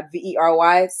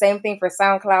 Same thing for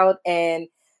SoundCloud and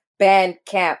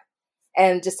Bandcamp.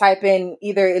 And just type in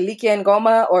either Elikia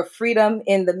Ngoma or Freedom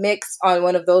in the Mix on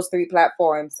one of those three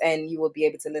platforms, and you will be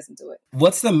able to listen to it.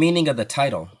 What's the meaning of the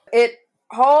title? It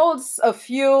holds a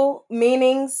few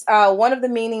meanings. One of the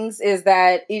meanings is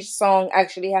that each song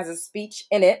actually has a speech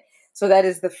in it. So that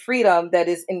is the freedom that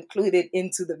is included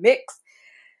into the mix.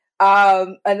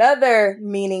 Another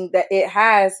meaning that it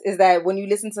has is that when you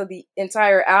listen to the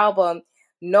entire album,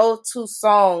 no two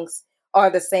songs are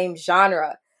the same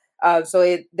genre.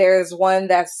 There's one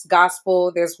that's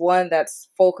gospel, there's one that's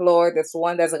folklore, there's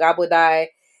one that's Rabodai,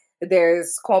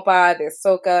 there's kompa, there's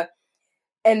soca.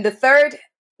 And the third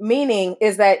meaning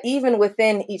is that even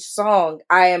within each song,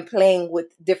 I am playing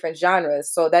with different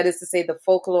genres. So that is to say, the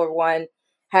folklore one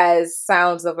has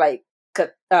sounds of like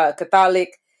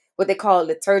Catholic, what they call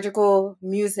liturgical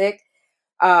music.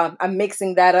 I'm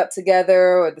mixing that up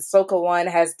together. Or the soca one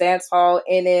has dance hall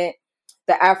in it.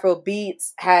 The Afro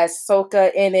beats has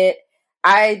soca in it.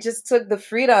 I just took the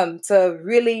freedom to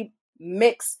really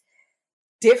mix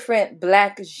different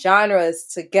Black genres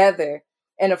together.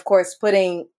 And of course,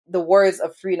 putting the words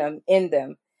of freedom in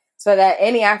them so that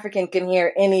any African can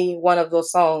hear any one of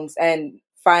those songs and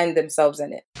find themselves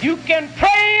in it. You can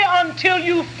pray until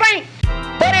you faint,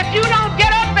 but if you don't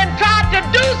get up and try to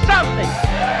do something,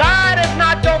 God is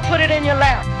not going to put it in your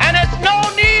lap. And there's no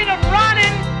need of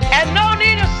running and no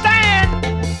need of saying,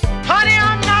 honey,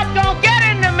 I'm not going to get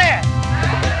in the mess.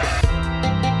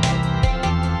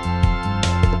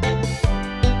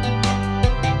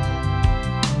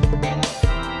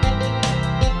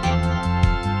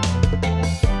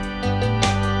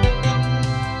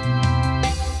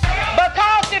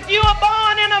 Because if you were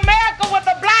born in America with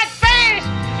a black face,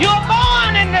 you were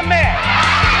born in the mess.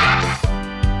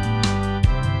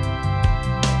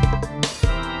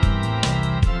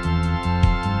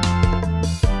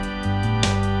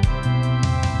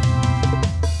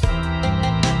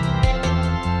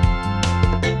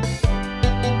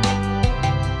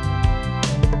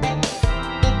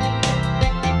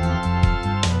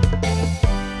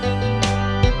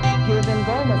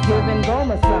 Giving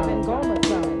Goma some.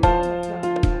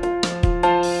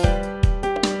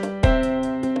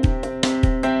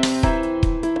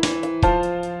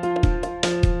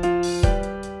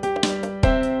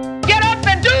 Get up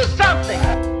and do something.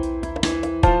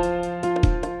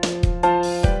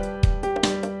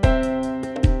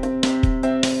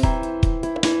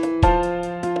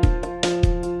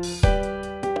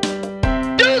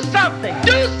 Do something.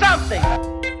 Do something.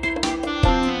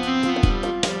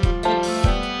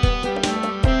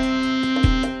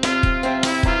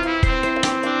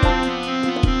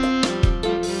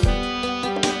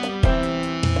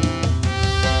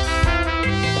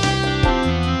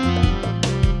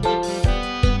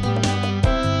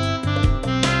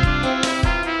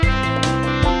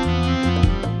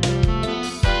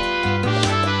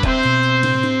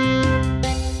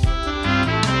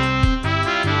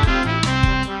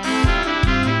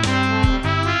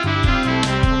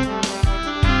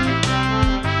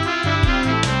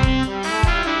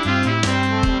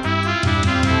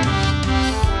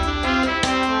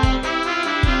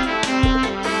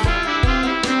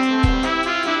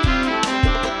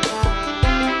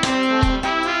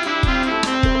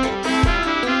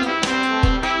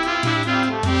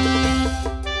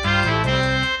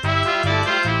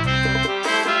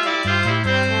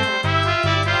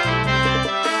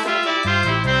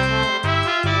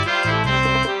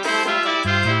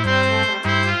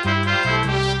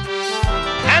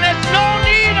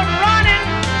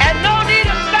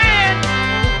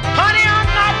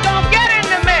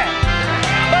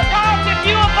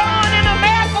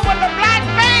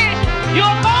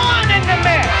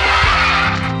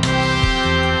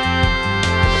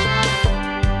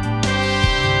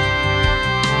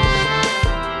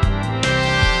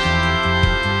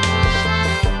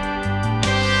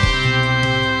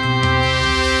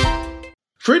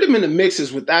 Freedom in the Mix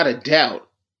is without a doubt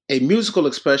a musical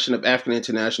expression of African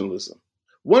internationalism.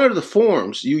 One of the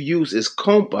forms you use is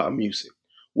compa music.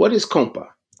 What is compa?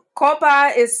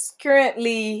 Compa is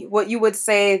currently what you would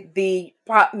say the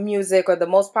pop music or the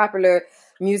most popular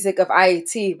music of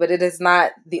IET, but it is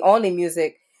not the only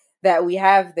music that we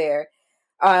have there.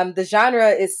 The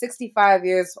genre is 65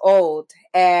 years old,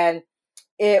 and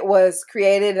it was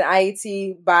created in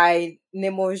IET by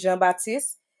Nemo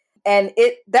Jean-Baptiste. And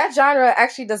that genre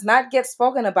actually does not get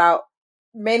spoken about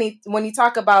many when you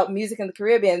talk about music in the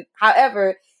Caribbean.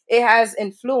 However, it has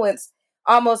influenced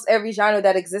almost every genre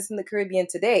that exists in the Caribbean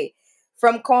today.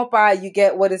 From compa, you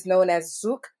get what is known as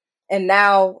zouk. And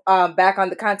now back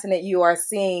on the continent, you are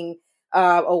seeing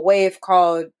a wave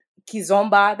called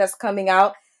kizomba that's coming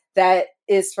out that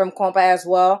is from compa as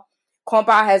well.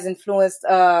 Compa has influenced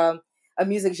a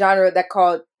music genre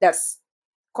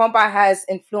compa has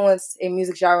influenced a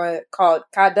music genre called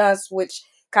cadence, which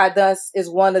cadence is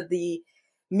one of the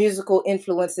musical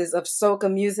influences of soca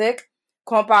music.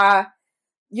 Compa,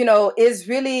 is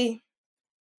really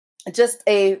just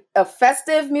a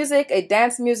festive music, a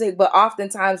dance music, but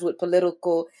oftentimes with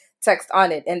political text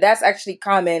on it. And that's actually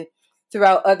common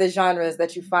throughout other genres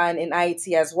that you find in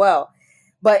IET as well.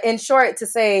 But in short, to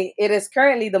say it is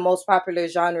currently the most popular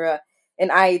genre in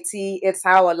IET. It's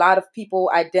how a lot of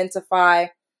people identify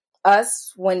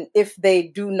us if they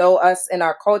do know us in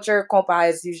our culture. Compa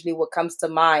is usually what comes to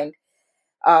mind.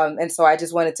 And so I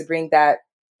just wanted to bring that,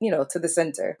 to the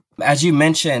center. As you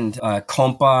mentioned,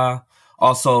 compa,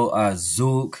 also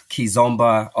zouk,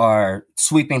 kizomba are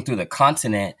sweeping through the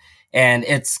continent. And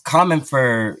it's common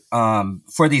for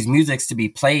these musics to be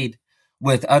played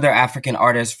with other African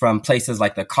artists from places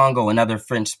like the Congo and other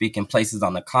French-speaking places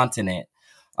on the continent.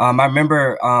 I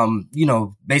remember,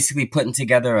 basically putting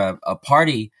together a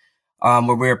party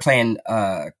where we were playing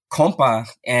compa,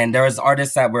 and there was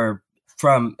artists that were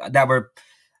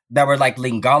like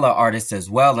Lingala artists as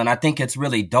well. And I think it's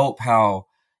really dope how,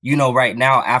 right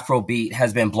now Afrobeat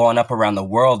has been blowing up around the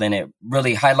world, and it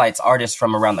really highlights artists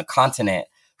from around the continent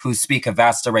who speak a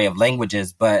vast array of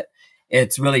languages. But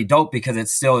it's really dope because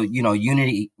it's still,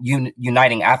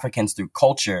 uniting Africans through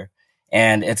culture.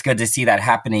 And it's good to see that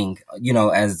happening,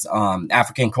 as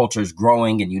African culture is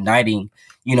growing and uniting,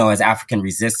 as African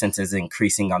resistance is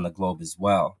increasing on the globe as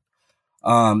well.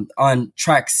 On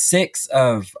track 6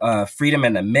 of Freedom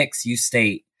in the Mix, you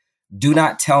state, "Do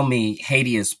not tell me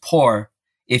Haiti is poor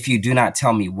if you do not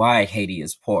tell me why Haiti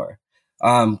is poor."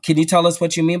 Can you tell us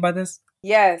what you mean by this?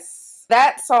 Yes.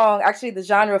 That song, actually, the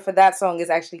genre for that song is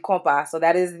actually compa. So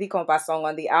that is the compa song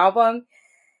on the album.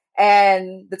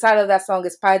 And the title of that song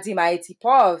is Padi Maiti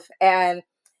Pov. And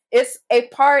it's a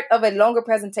part of a longer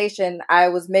presentation I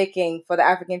was making for the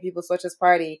African People's Socialist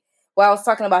Party, where I was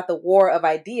talking about the war of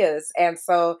ideas. And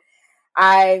so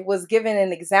I was given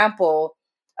an example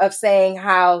of saying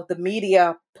how the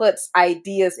media puts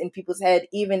ideas in people's head,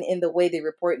 even in the way they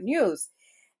report news.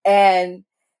 And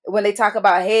when they talk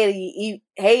about Haiti,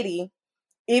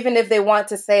 even if they want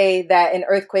to say that an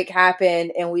earthquake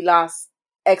happened and we lost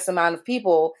X amount of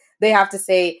people, they have to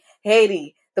say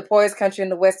Haiti, the poorest country in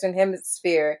the Western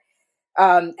Hemisphere,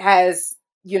 has,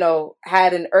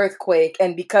 had an earthquake.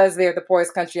 And because they're the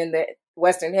poorest country in the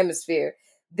Western Hemisphere,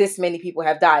 this many people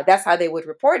have died. That's how they would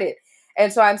report it.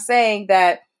 And so I'm saying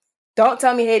that don't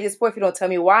tell me Haiti is poor if you don't tell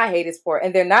me why Haiti is poor.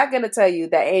 And they're not going to tell you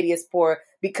that Haiti is poor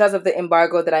because of the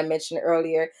embargo that I mentioned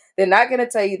earlier. They're not going to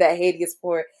tell you that Haiti is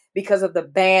poor because of the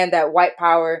ban that white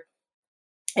power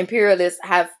imperialists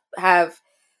have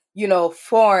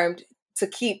formed to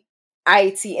keep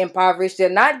IET impoverished. They're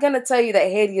not going to tell you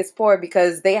that Haiti is poor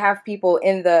because they have people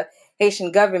in the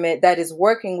Haitian government that is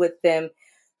working with them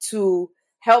to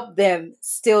help them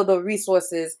steal the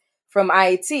resources from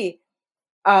IET.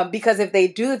 Because if they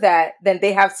do that, then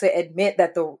they have to admit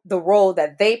that the role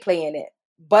that they play in it.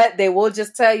 But they will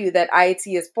just tell you that IET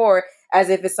is poor as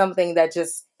if it's something that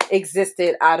just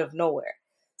existed out of nowhere.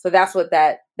 So that's what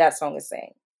that song is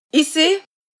saying. Ici,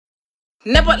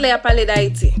 n'importe le a parlé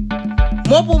d'Haïti.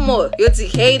 Mot pour mot, yo dit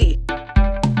Haiti,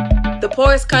 the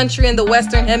poorest country in the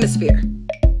Western Hemisphere.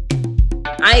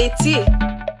 Haïti,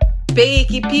 pays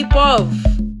qui pi pauvre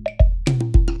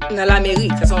dans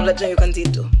l'Amérique. Ça sont l'autre gens yo kan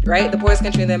dit tout, right? The poorest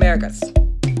country in the Americas.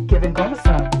 Giving comme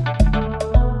ça.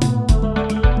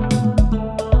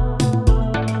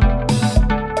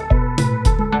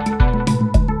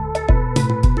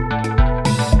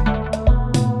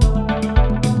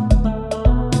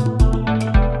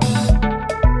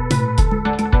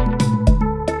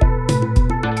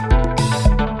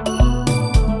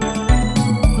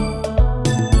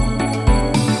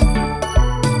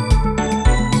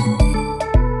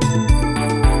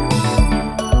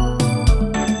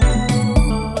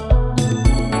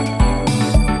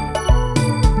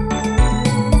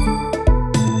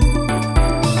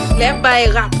 gen bay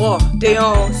rapport de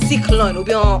yon cyclone ou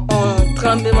bien un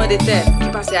tremblement de terre qui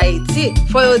passe à Haïti,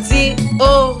 faut yo di,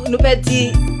 oh, nous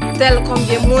perdit tel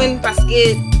combien moun parce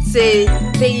que c'est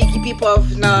pays qui pi pauvre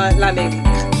dans l'Amérique.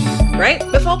 Right?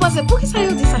 Mais faut penser pour qui ça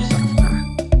yo dit ça chaque fois.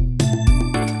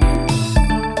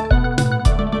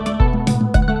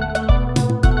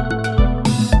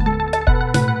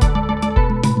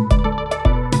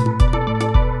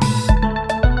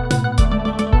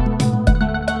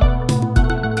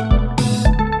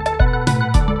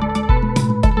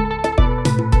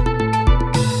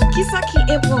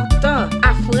 Important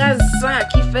à phrase ça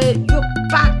qui fait yo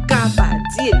pas capable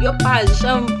dire yo pas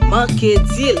jamais manqué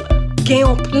dire gen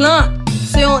un plan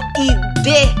c'est une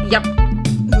idée y a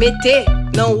mettez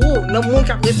dans où dans monde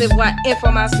qui recevoir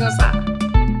information ça.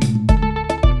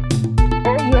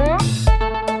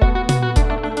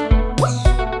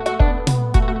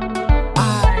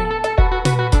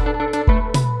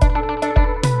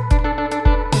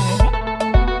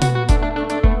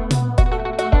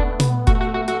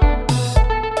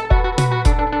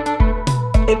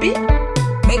 Baby,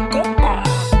 mais comment?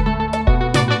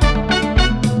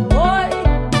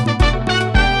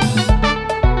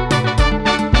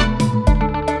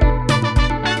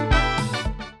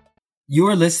 You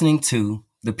are listening to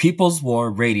the People's War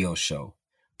Radio Show,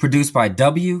 produced by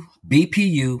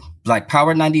WBPU Black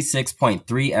Power 96.3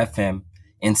 FM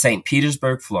in St.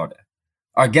 Petersburg, Florida.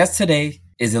 Our guest today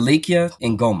is Ilikia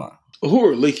Ngoma.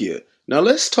 Uhuru Ilikia. Now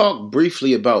let's talk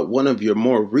briefly about one of your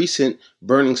more recent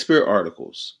Burning Spear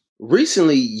articles.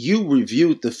 Recently, you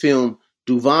reviewed the film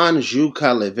Devant Je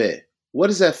Lève. What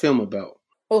is that film about?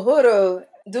 Uhuru,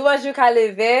 Devant Je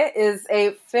Lève is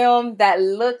a film that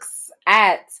looks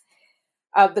at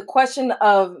the question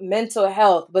of mental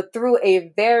health, but through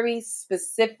a very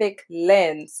specific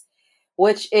lens,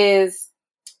 which is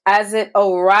as it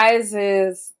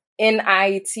arises in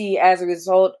Haiti as a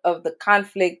result of the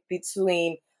conflict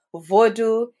between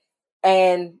Vodou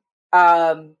and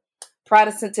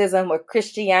Protestantism or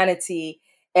Christianity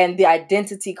and the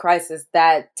identity crisis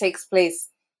that takes place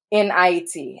in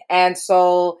Haiti. And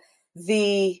so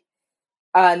the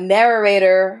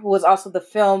narrator, who was also the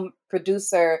film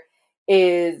producer,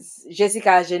 is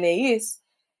Jessica Geneis.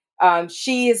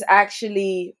 She is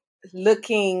actually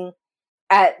looking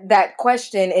at that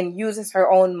question and uses her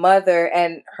own mother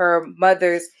and her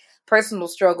mother's personal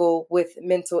struggle with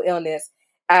mental illness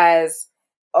as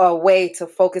a way to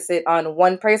focus it on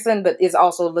one person, but is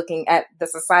also looking at the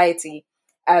society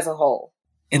as a whole.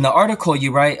 In the article,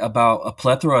 you write about a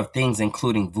plethora of things,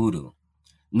 including voodoo.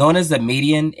 Known as the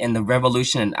median in the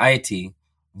revolution in Haiti,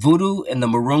 voodoo in the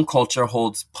Maroon culture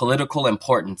holds political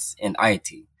importance in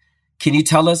Haiti. Can you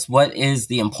tell us what is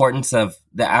the importance of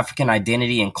the African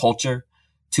identity and culture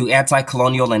to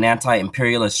anti-colonial and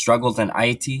anti-imperialist struggles in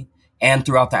Haiti and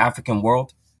throughout the African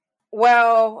world?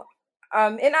 Well,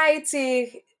 in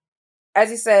Haiti,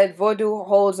 as you said, Vodou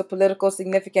holds a political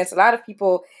significance. A lot of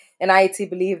people in Haiti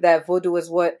believe that Vodou is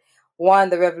what won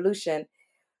the revolution.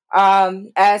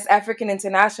 As African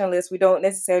internationalists, we don't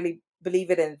necessarily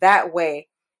believe it in that way,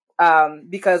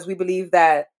 because we believe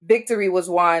that victory was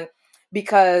won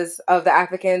because of the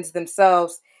Africans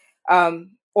themselves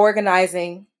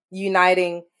organizing,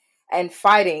 uniting, and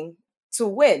fighting to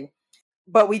win.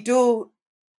 But we do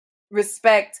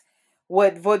respect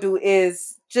what Vodou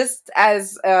is just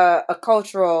as a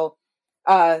cultural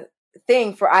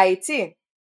thing for Haiti.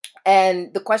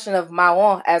 And the question of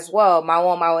Maon as well,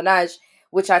 Maon Maonage,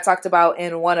 which I talked about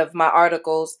in one of my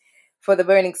articles for the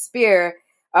Burning Spear,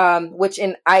 which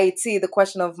in Haiti, the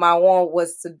question of Maon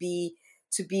was to be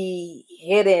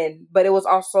hidden, but it was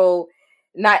also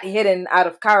not hidden out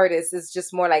of cowardice. It's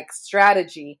just more like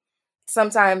strategy.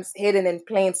 Sometimes hidden in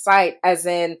plain sight, as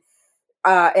in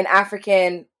an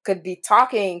African could be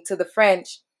talking to the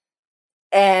French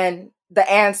and the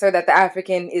answer that the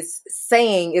African is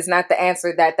saying is not the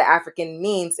answer that the African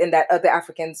means and that other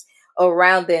Africans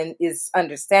around them is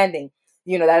understanding.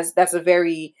 You know, that's a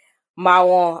very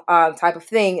Maon type of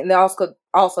thing. And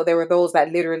also there were those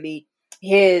that literally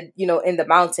hid, you know, in the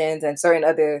mountains and certain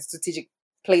other strategic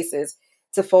places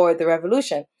to forward the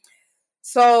revolution.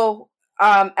 So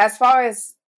as far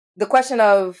as the question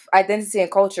of identity and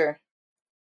culture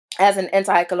as an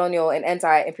anti-colonial and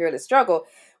anti-imperialist struggle,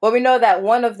 well, we know that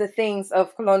one of the things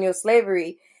of colonial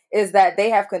slavery is that they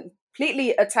have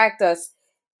completely attacked us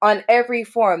on every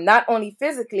form, not only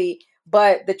physically,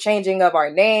 but the changing of our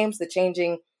names, the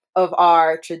changing of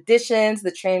our traditions,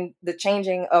 the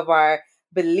changing of our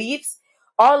beliefs.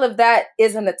 All of that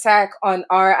is an attack on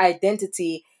our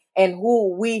identity and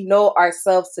who we know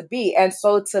ourselves to be. And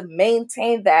so to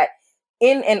maintain that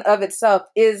in and of itself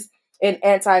is in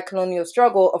anti-colonial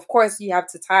struggle, of course, you have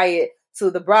to tie it to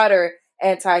the broader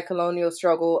anti-colonial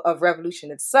struggle of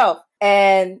revolution itself.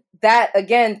 And that,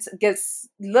 again, gets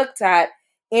looked at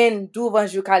in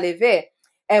Duvanju Kaleve.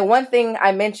 And one thing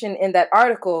I mentioned in that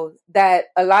article, that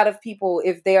a lot of people,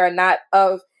 if they are not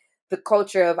of the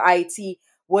culture of Haiti,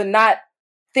 would not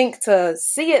think to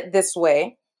see it this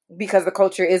way, because the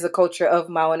culture is a culture of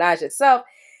Maonage itself,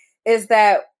 is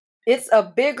that it's a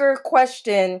bigger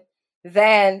question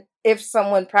than if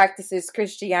someone practices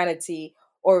Christianity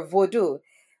or voodoo.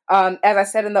 As I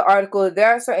said in the article, there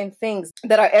are certain things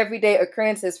that are everyday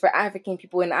occurrences for African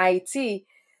people in Haiti,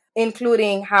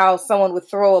 including how someone would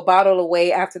throw a bottle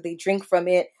away after they drink from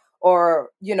it, or,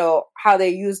 how they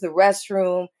use the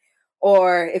restroom,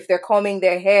 or if they're combing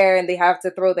their hair and they have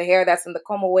to throw the hair that's in the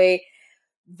comb away.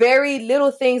 Very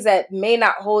little things that may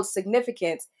not hold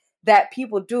significance that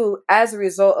people do as a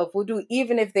result of voodoo,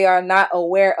 even if they are not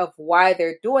aware of why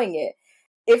they're doing it.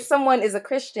 If someone is a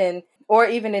Christian or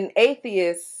even an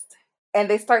atheist, and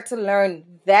they start to learn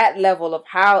that level of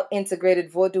how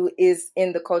integrated voodoo is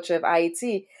in the culture of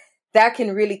Haiti, that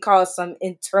can really cause some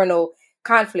internal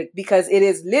conflict, because it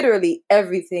is literally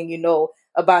everything you know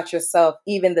about yourself,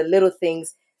 even the little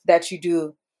things that you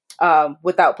do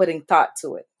without putting thought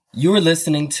to it. You are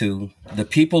listening to the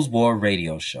People's War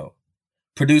Radio Show,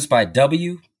 produced by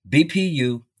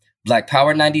WBPU Black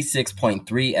Power 96.3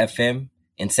 FM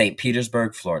in St.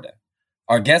 Petersburg, Florida.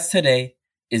 Our guest today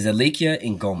is Alikia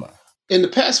Ngoma. In the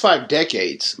past 5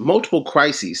 decades, multiple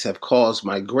crises have caused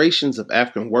migrations of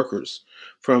African workers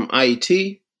from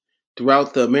Haiti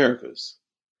throughout the Americas.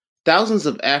 Thousands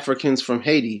of Africans from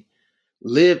Haiti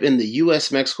live in the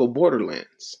U.S.-Mexico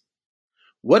borderlands.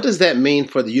 What does that mean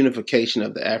for the unification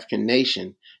of the African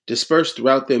nation dispersed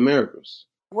throughout the Americas?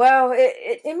 Well,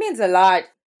 it means a lot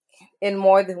in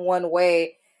more than one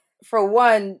way. For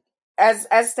one, as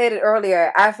stated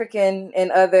earlier, African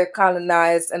and other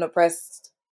colonized and oppressed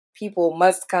people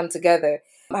must come together.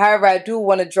 However, I do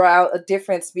want to draw out a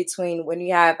difference between when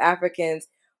you have Africans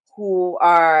who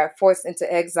are forced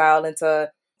into exile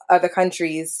into other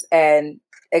countries and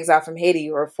exile from Haiti,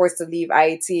 or forced to leave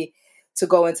Haiti to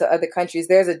go into other countries.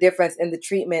 There's a difference in the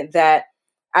treatment that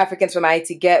Africans from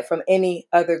Haiti get from any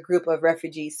other group of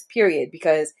refugees, period,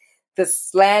 because the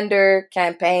slander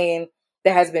campaign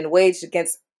that has been waged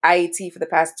against Haiti for the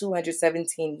past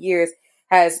 217 years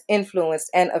has influenced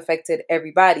and affected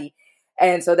everybody.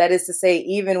 And so that is to say,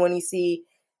 even when you see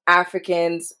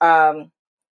Africans from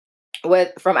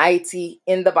Haiti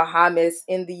in the Bahamas,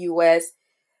 in the U.S.,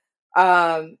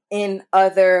 in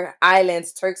other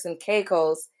islands, Turks and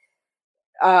Caicos,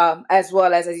 as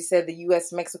well as you said, the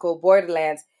U.S.-Mexico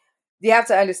borderlands, you have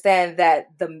to understand that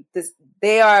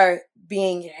they are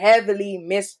being heavily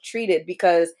mistreated,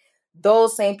 because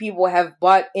those same people have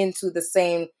bought into the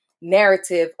same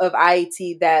narrative of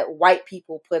Haiti that white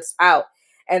people puts out.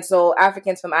 And so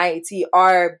Africans from Haiti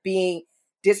are being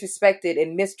disrespected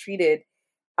and mistreated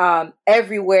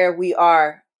everywhere we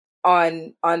are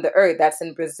on the earth. That's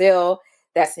in Brazil,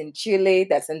 that's in Chile,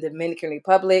 that's in Dominican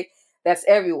Republic, that's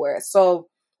everywhere. So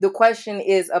the question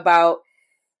is about,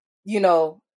 when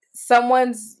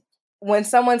someone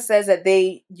says that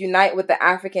they unite with the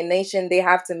African nation, they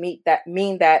have to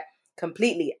mean that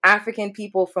completely. African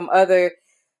people from other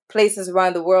places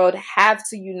around the world have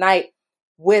to unite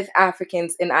with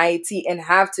Africans in Haiti and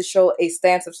have to show a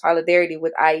stance of solidarity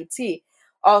with Haiti.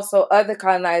 Also, other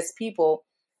colonized people,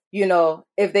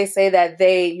 if they say that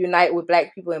they unite with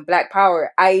Black people in Black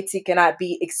power, Haiti cannot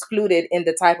be excluded in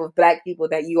the type of Black people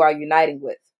that you are uniting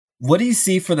with. What do you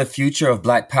see for the future of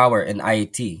Black power in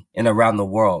Haiti and around the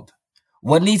world?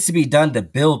 What needs to be done to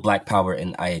build Black power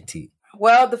in Haiti?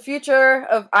 Well, the future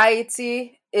of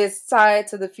Haiti is tied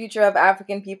to the future of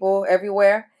African people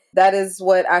everywhere. That is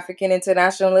what African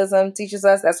internationalism teaches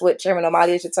us. That's what Chairman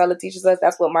Omali Yeshitela teaches us.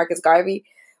 That's what Marcus Garvey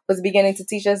was beginning to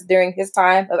teach us during his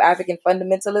time of African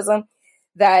fundamentalism,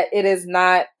 that it is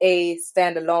not a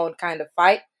standalone kind of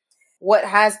fight. What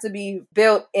has to be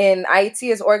built in Haiti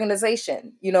is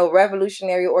organization,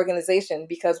 revolutionary organization,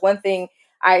 because one thing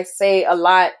I say a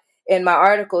lot in my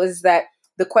article is that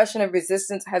the question of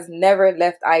resistance has never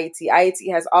left Haiti. Haiti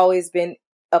has always been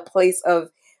a place of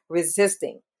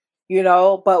resisting,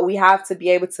 but we have to be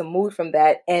able to move from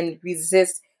that and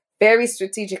resist very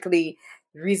strategically,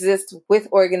 resist with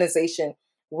organization,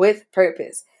 with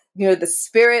purpose. The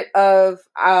spirit of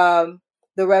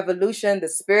the revolution, the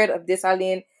spirit of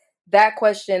Dessalines, that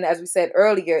question, as we said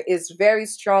earlier, is very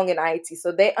strong in Haiti.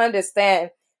 So they understand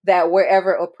that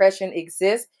wherever oppression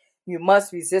exists, you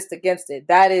must resist against it.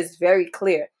 That is very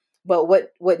clear. But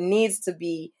what needs to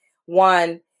be,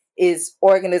 one, is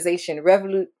organization,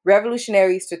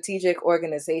 revolutionary strategic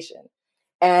organization.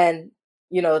 And,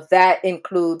 that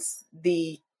includes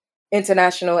the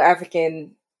International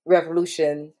African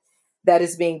Revolution that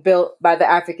is being built by the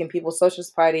African People's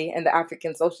Socialist Party and the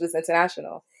African Socialist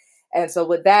International. And so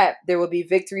with that, there will be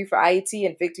victory for IET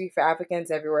and victory for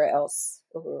Africans everywhere else.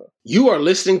 Uhuru. You are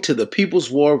listening to the People's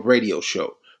War Radio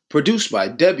Show, produced by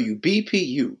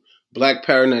WBPU, Black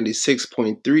Power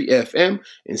 96.3 FM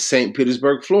in St.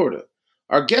 Petersburg, Florida.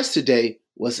 Our guest today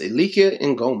was Elika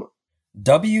Ngoma.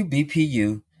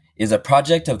 WBPU is a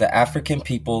project of the African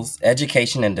People's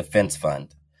Education and Defense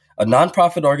Fund, a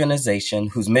nonprofit organization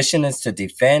whose mission is to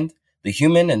defend the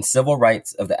human and civil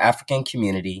rights of the African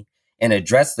community and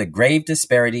address the grave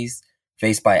disparities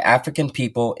faced by African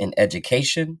people in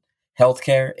education,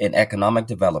 healthcare, and economic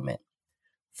development.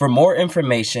 For more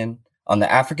information on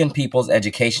the African People's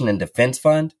Education and Defense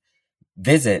Fund,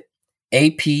 visit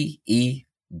apedf.org.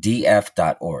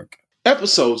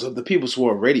 Episodes of the People's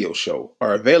War Radio Show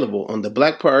are available on the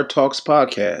Black Power Talks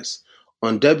podcast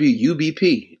on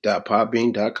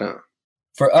wubp.podbean.com.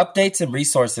 For updates and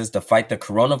resources to fight the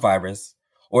coronavirus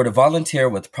or to volunteer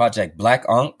with Project Black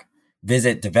Ankh,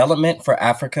 visit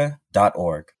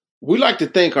developmentforafrica.org. We'd like to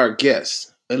thank our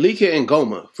guests, Elika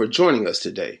Ngoma, for joining us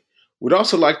today. We'd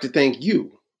also like to thank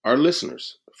you, our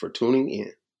listeners, for tuning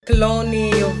in.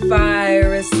 Colonial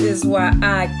virus is why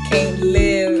I can't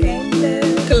live.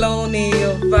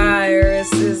 Colonial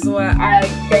virus is why I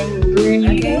can't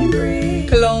breathe.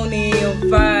 Colonial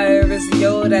virus,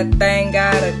 yo, that thing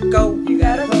gotta go. We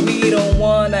don't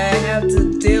wanna have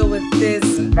to deal with this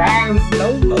virus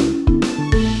no more.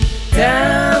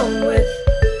 Down with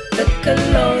the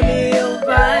colonial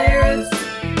virus.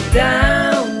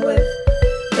 Down with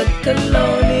the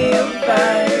colonial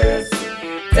virus.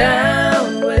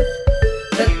 Down with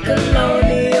the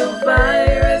colonial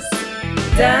virus.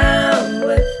 Down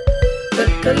with the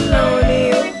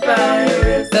colonial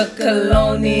virus. The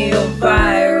colonial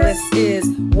virus is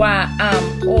why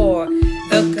I'm poor.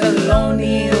 The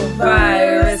colonial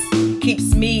virus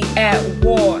keeps me at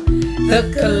war. The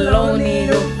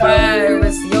colonial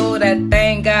virus, yo, that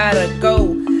thing gotta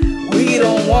go. We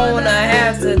don't wanna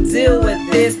have to deal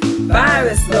with this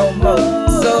virus no more.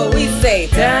 So we say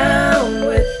down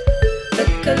with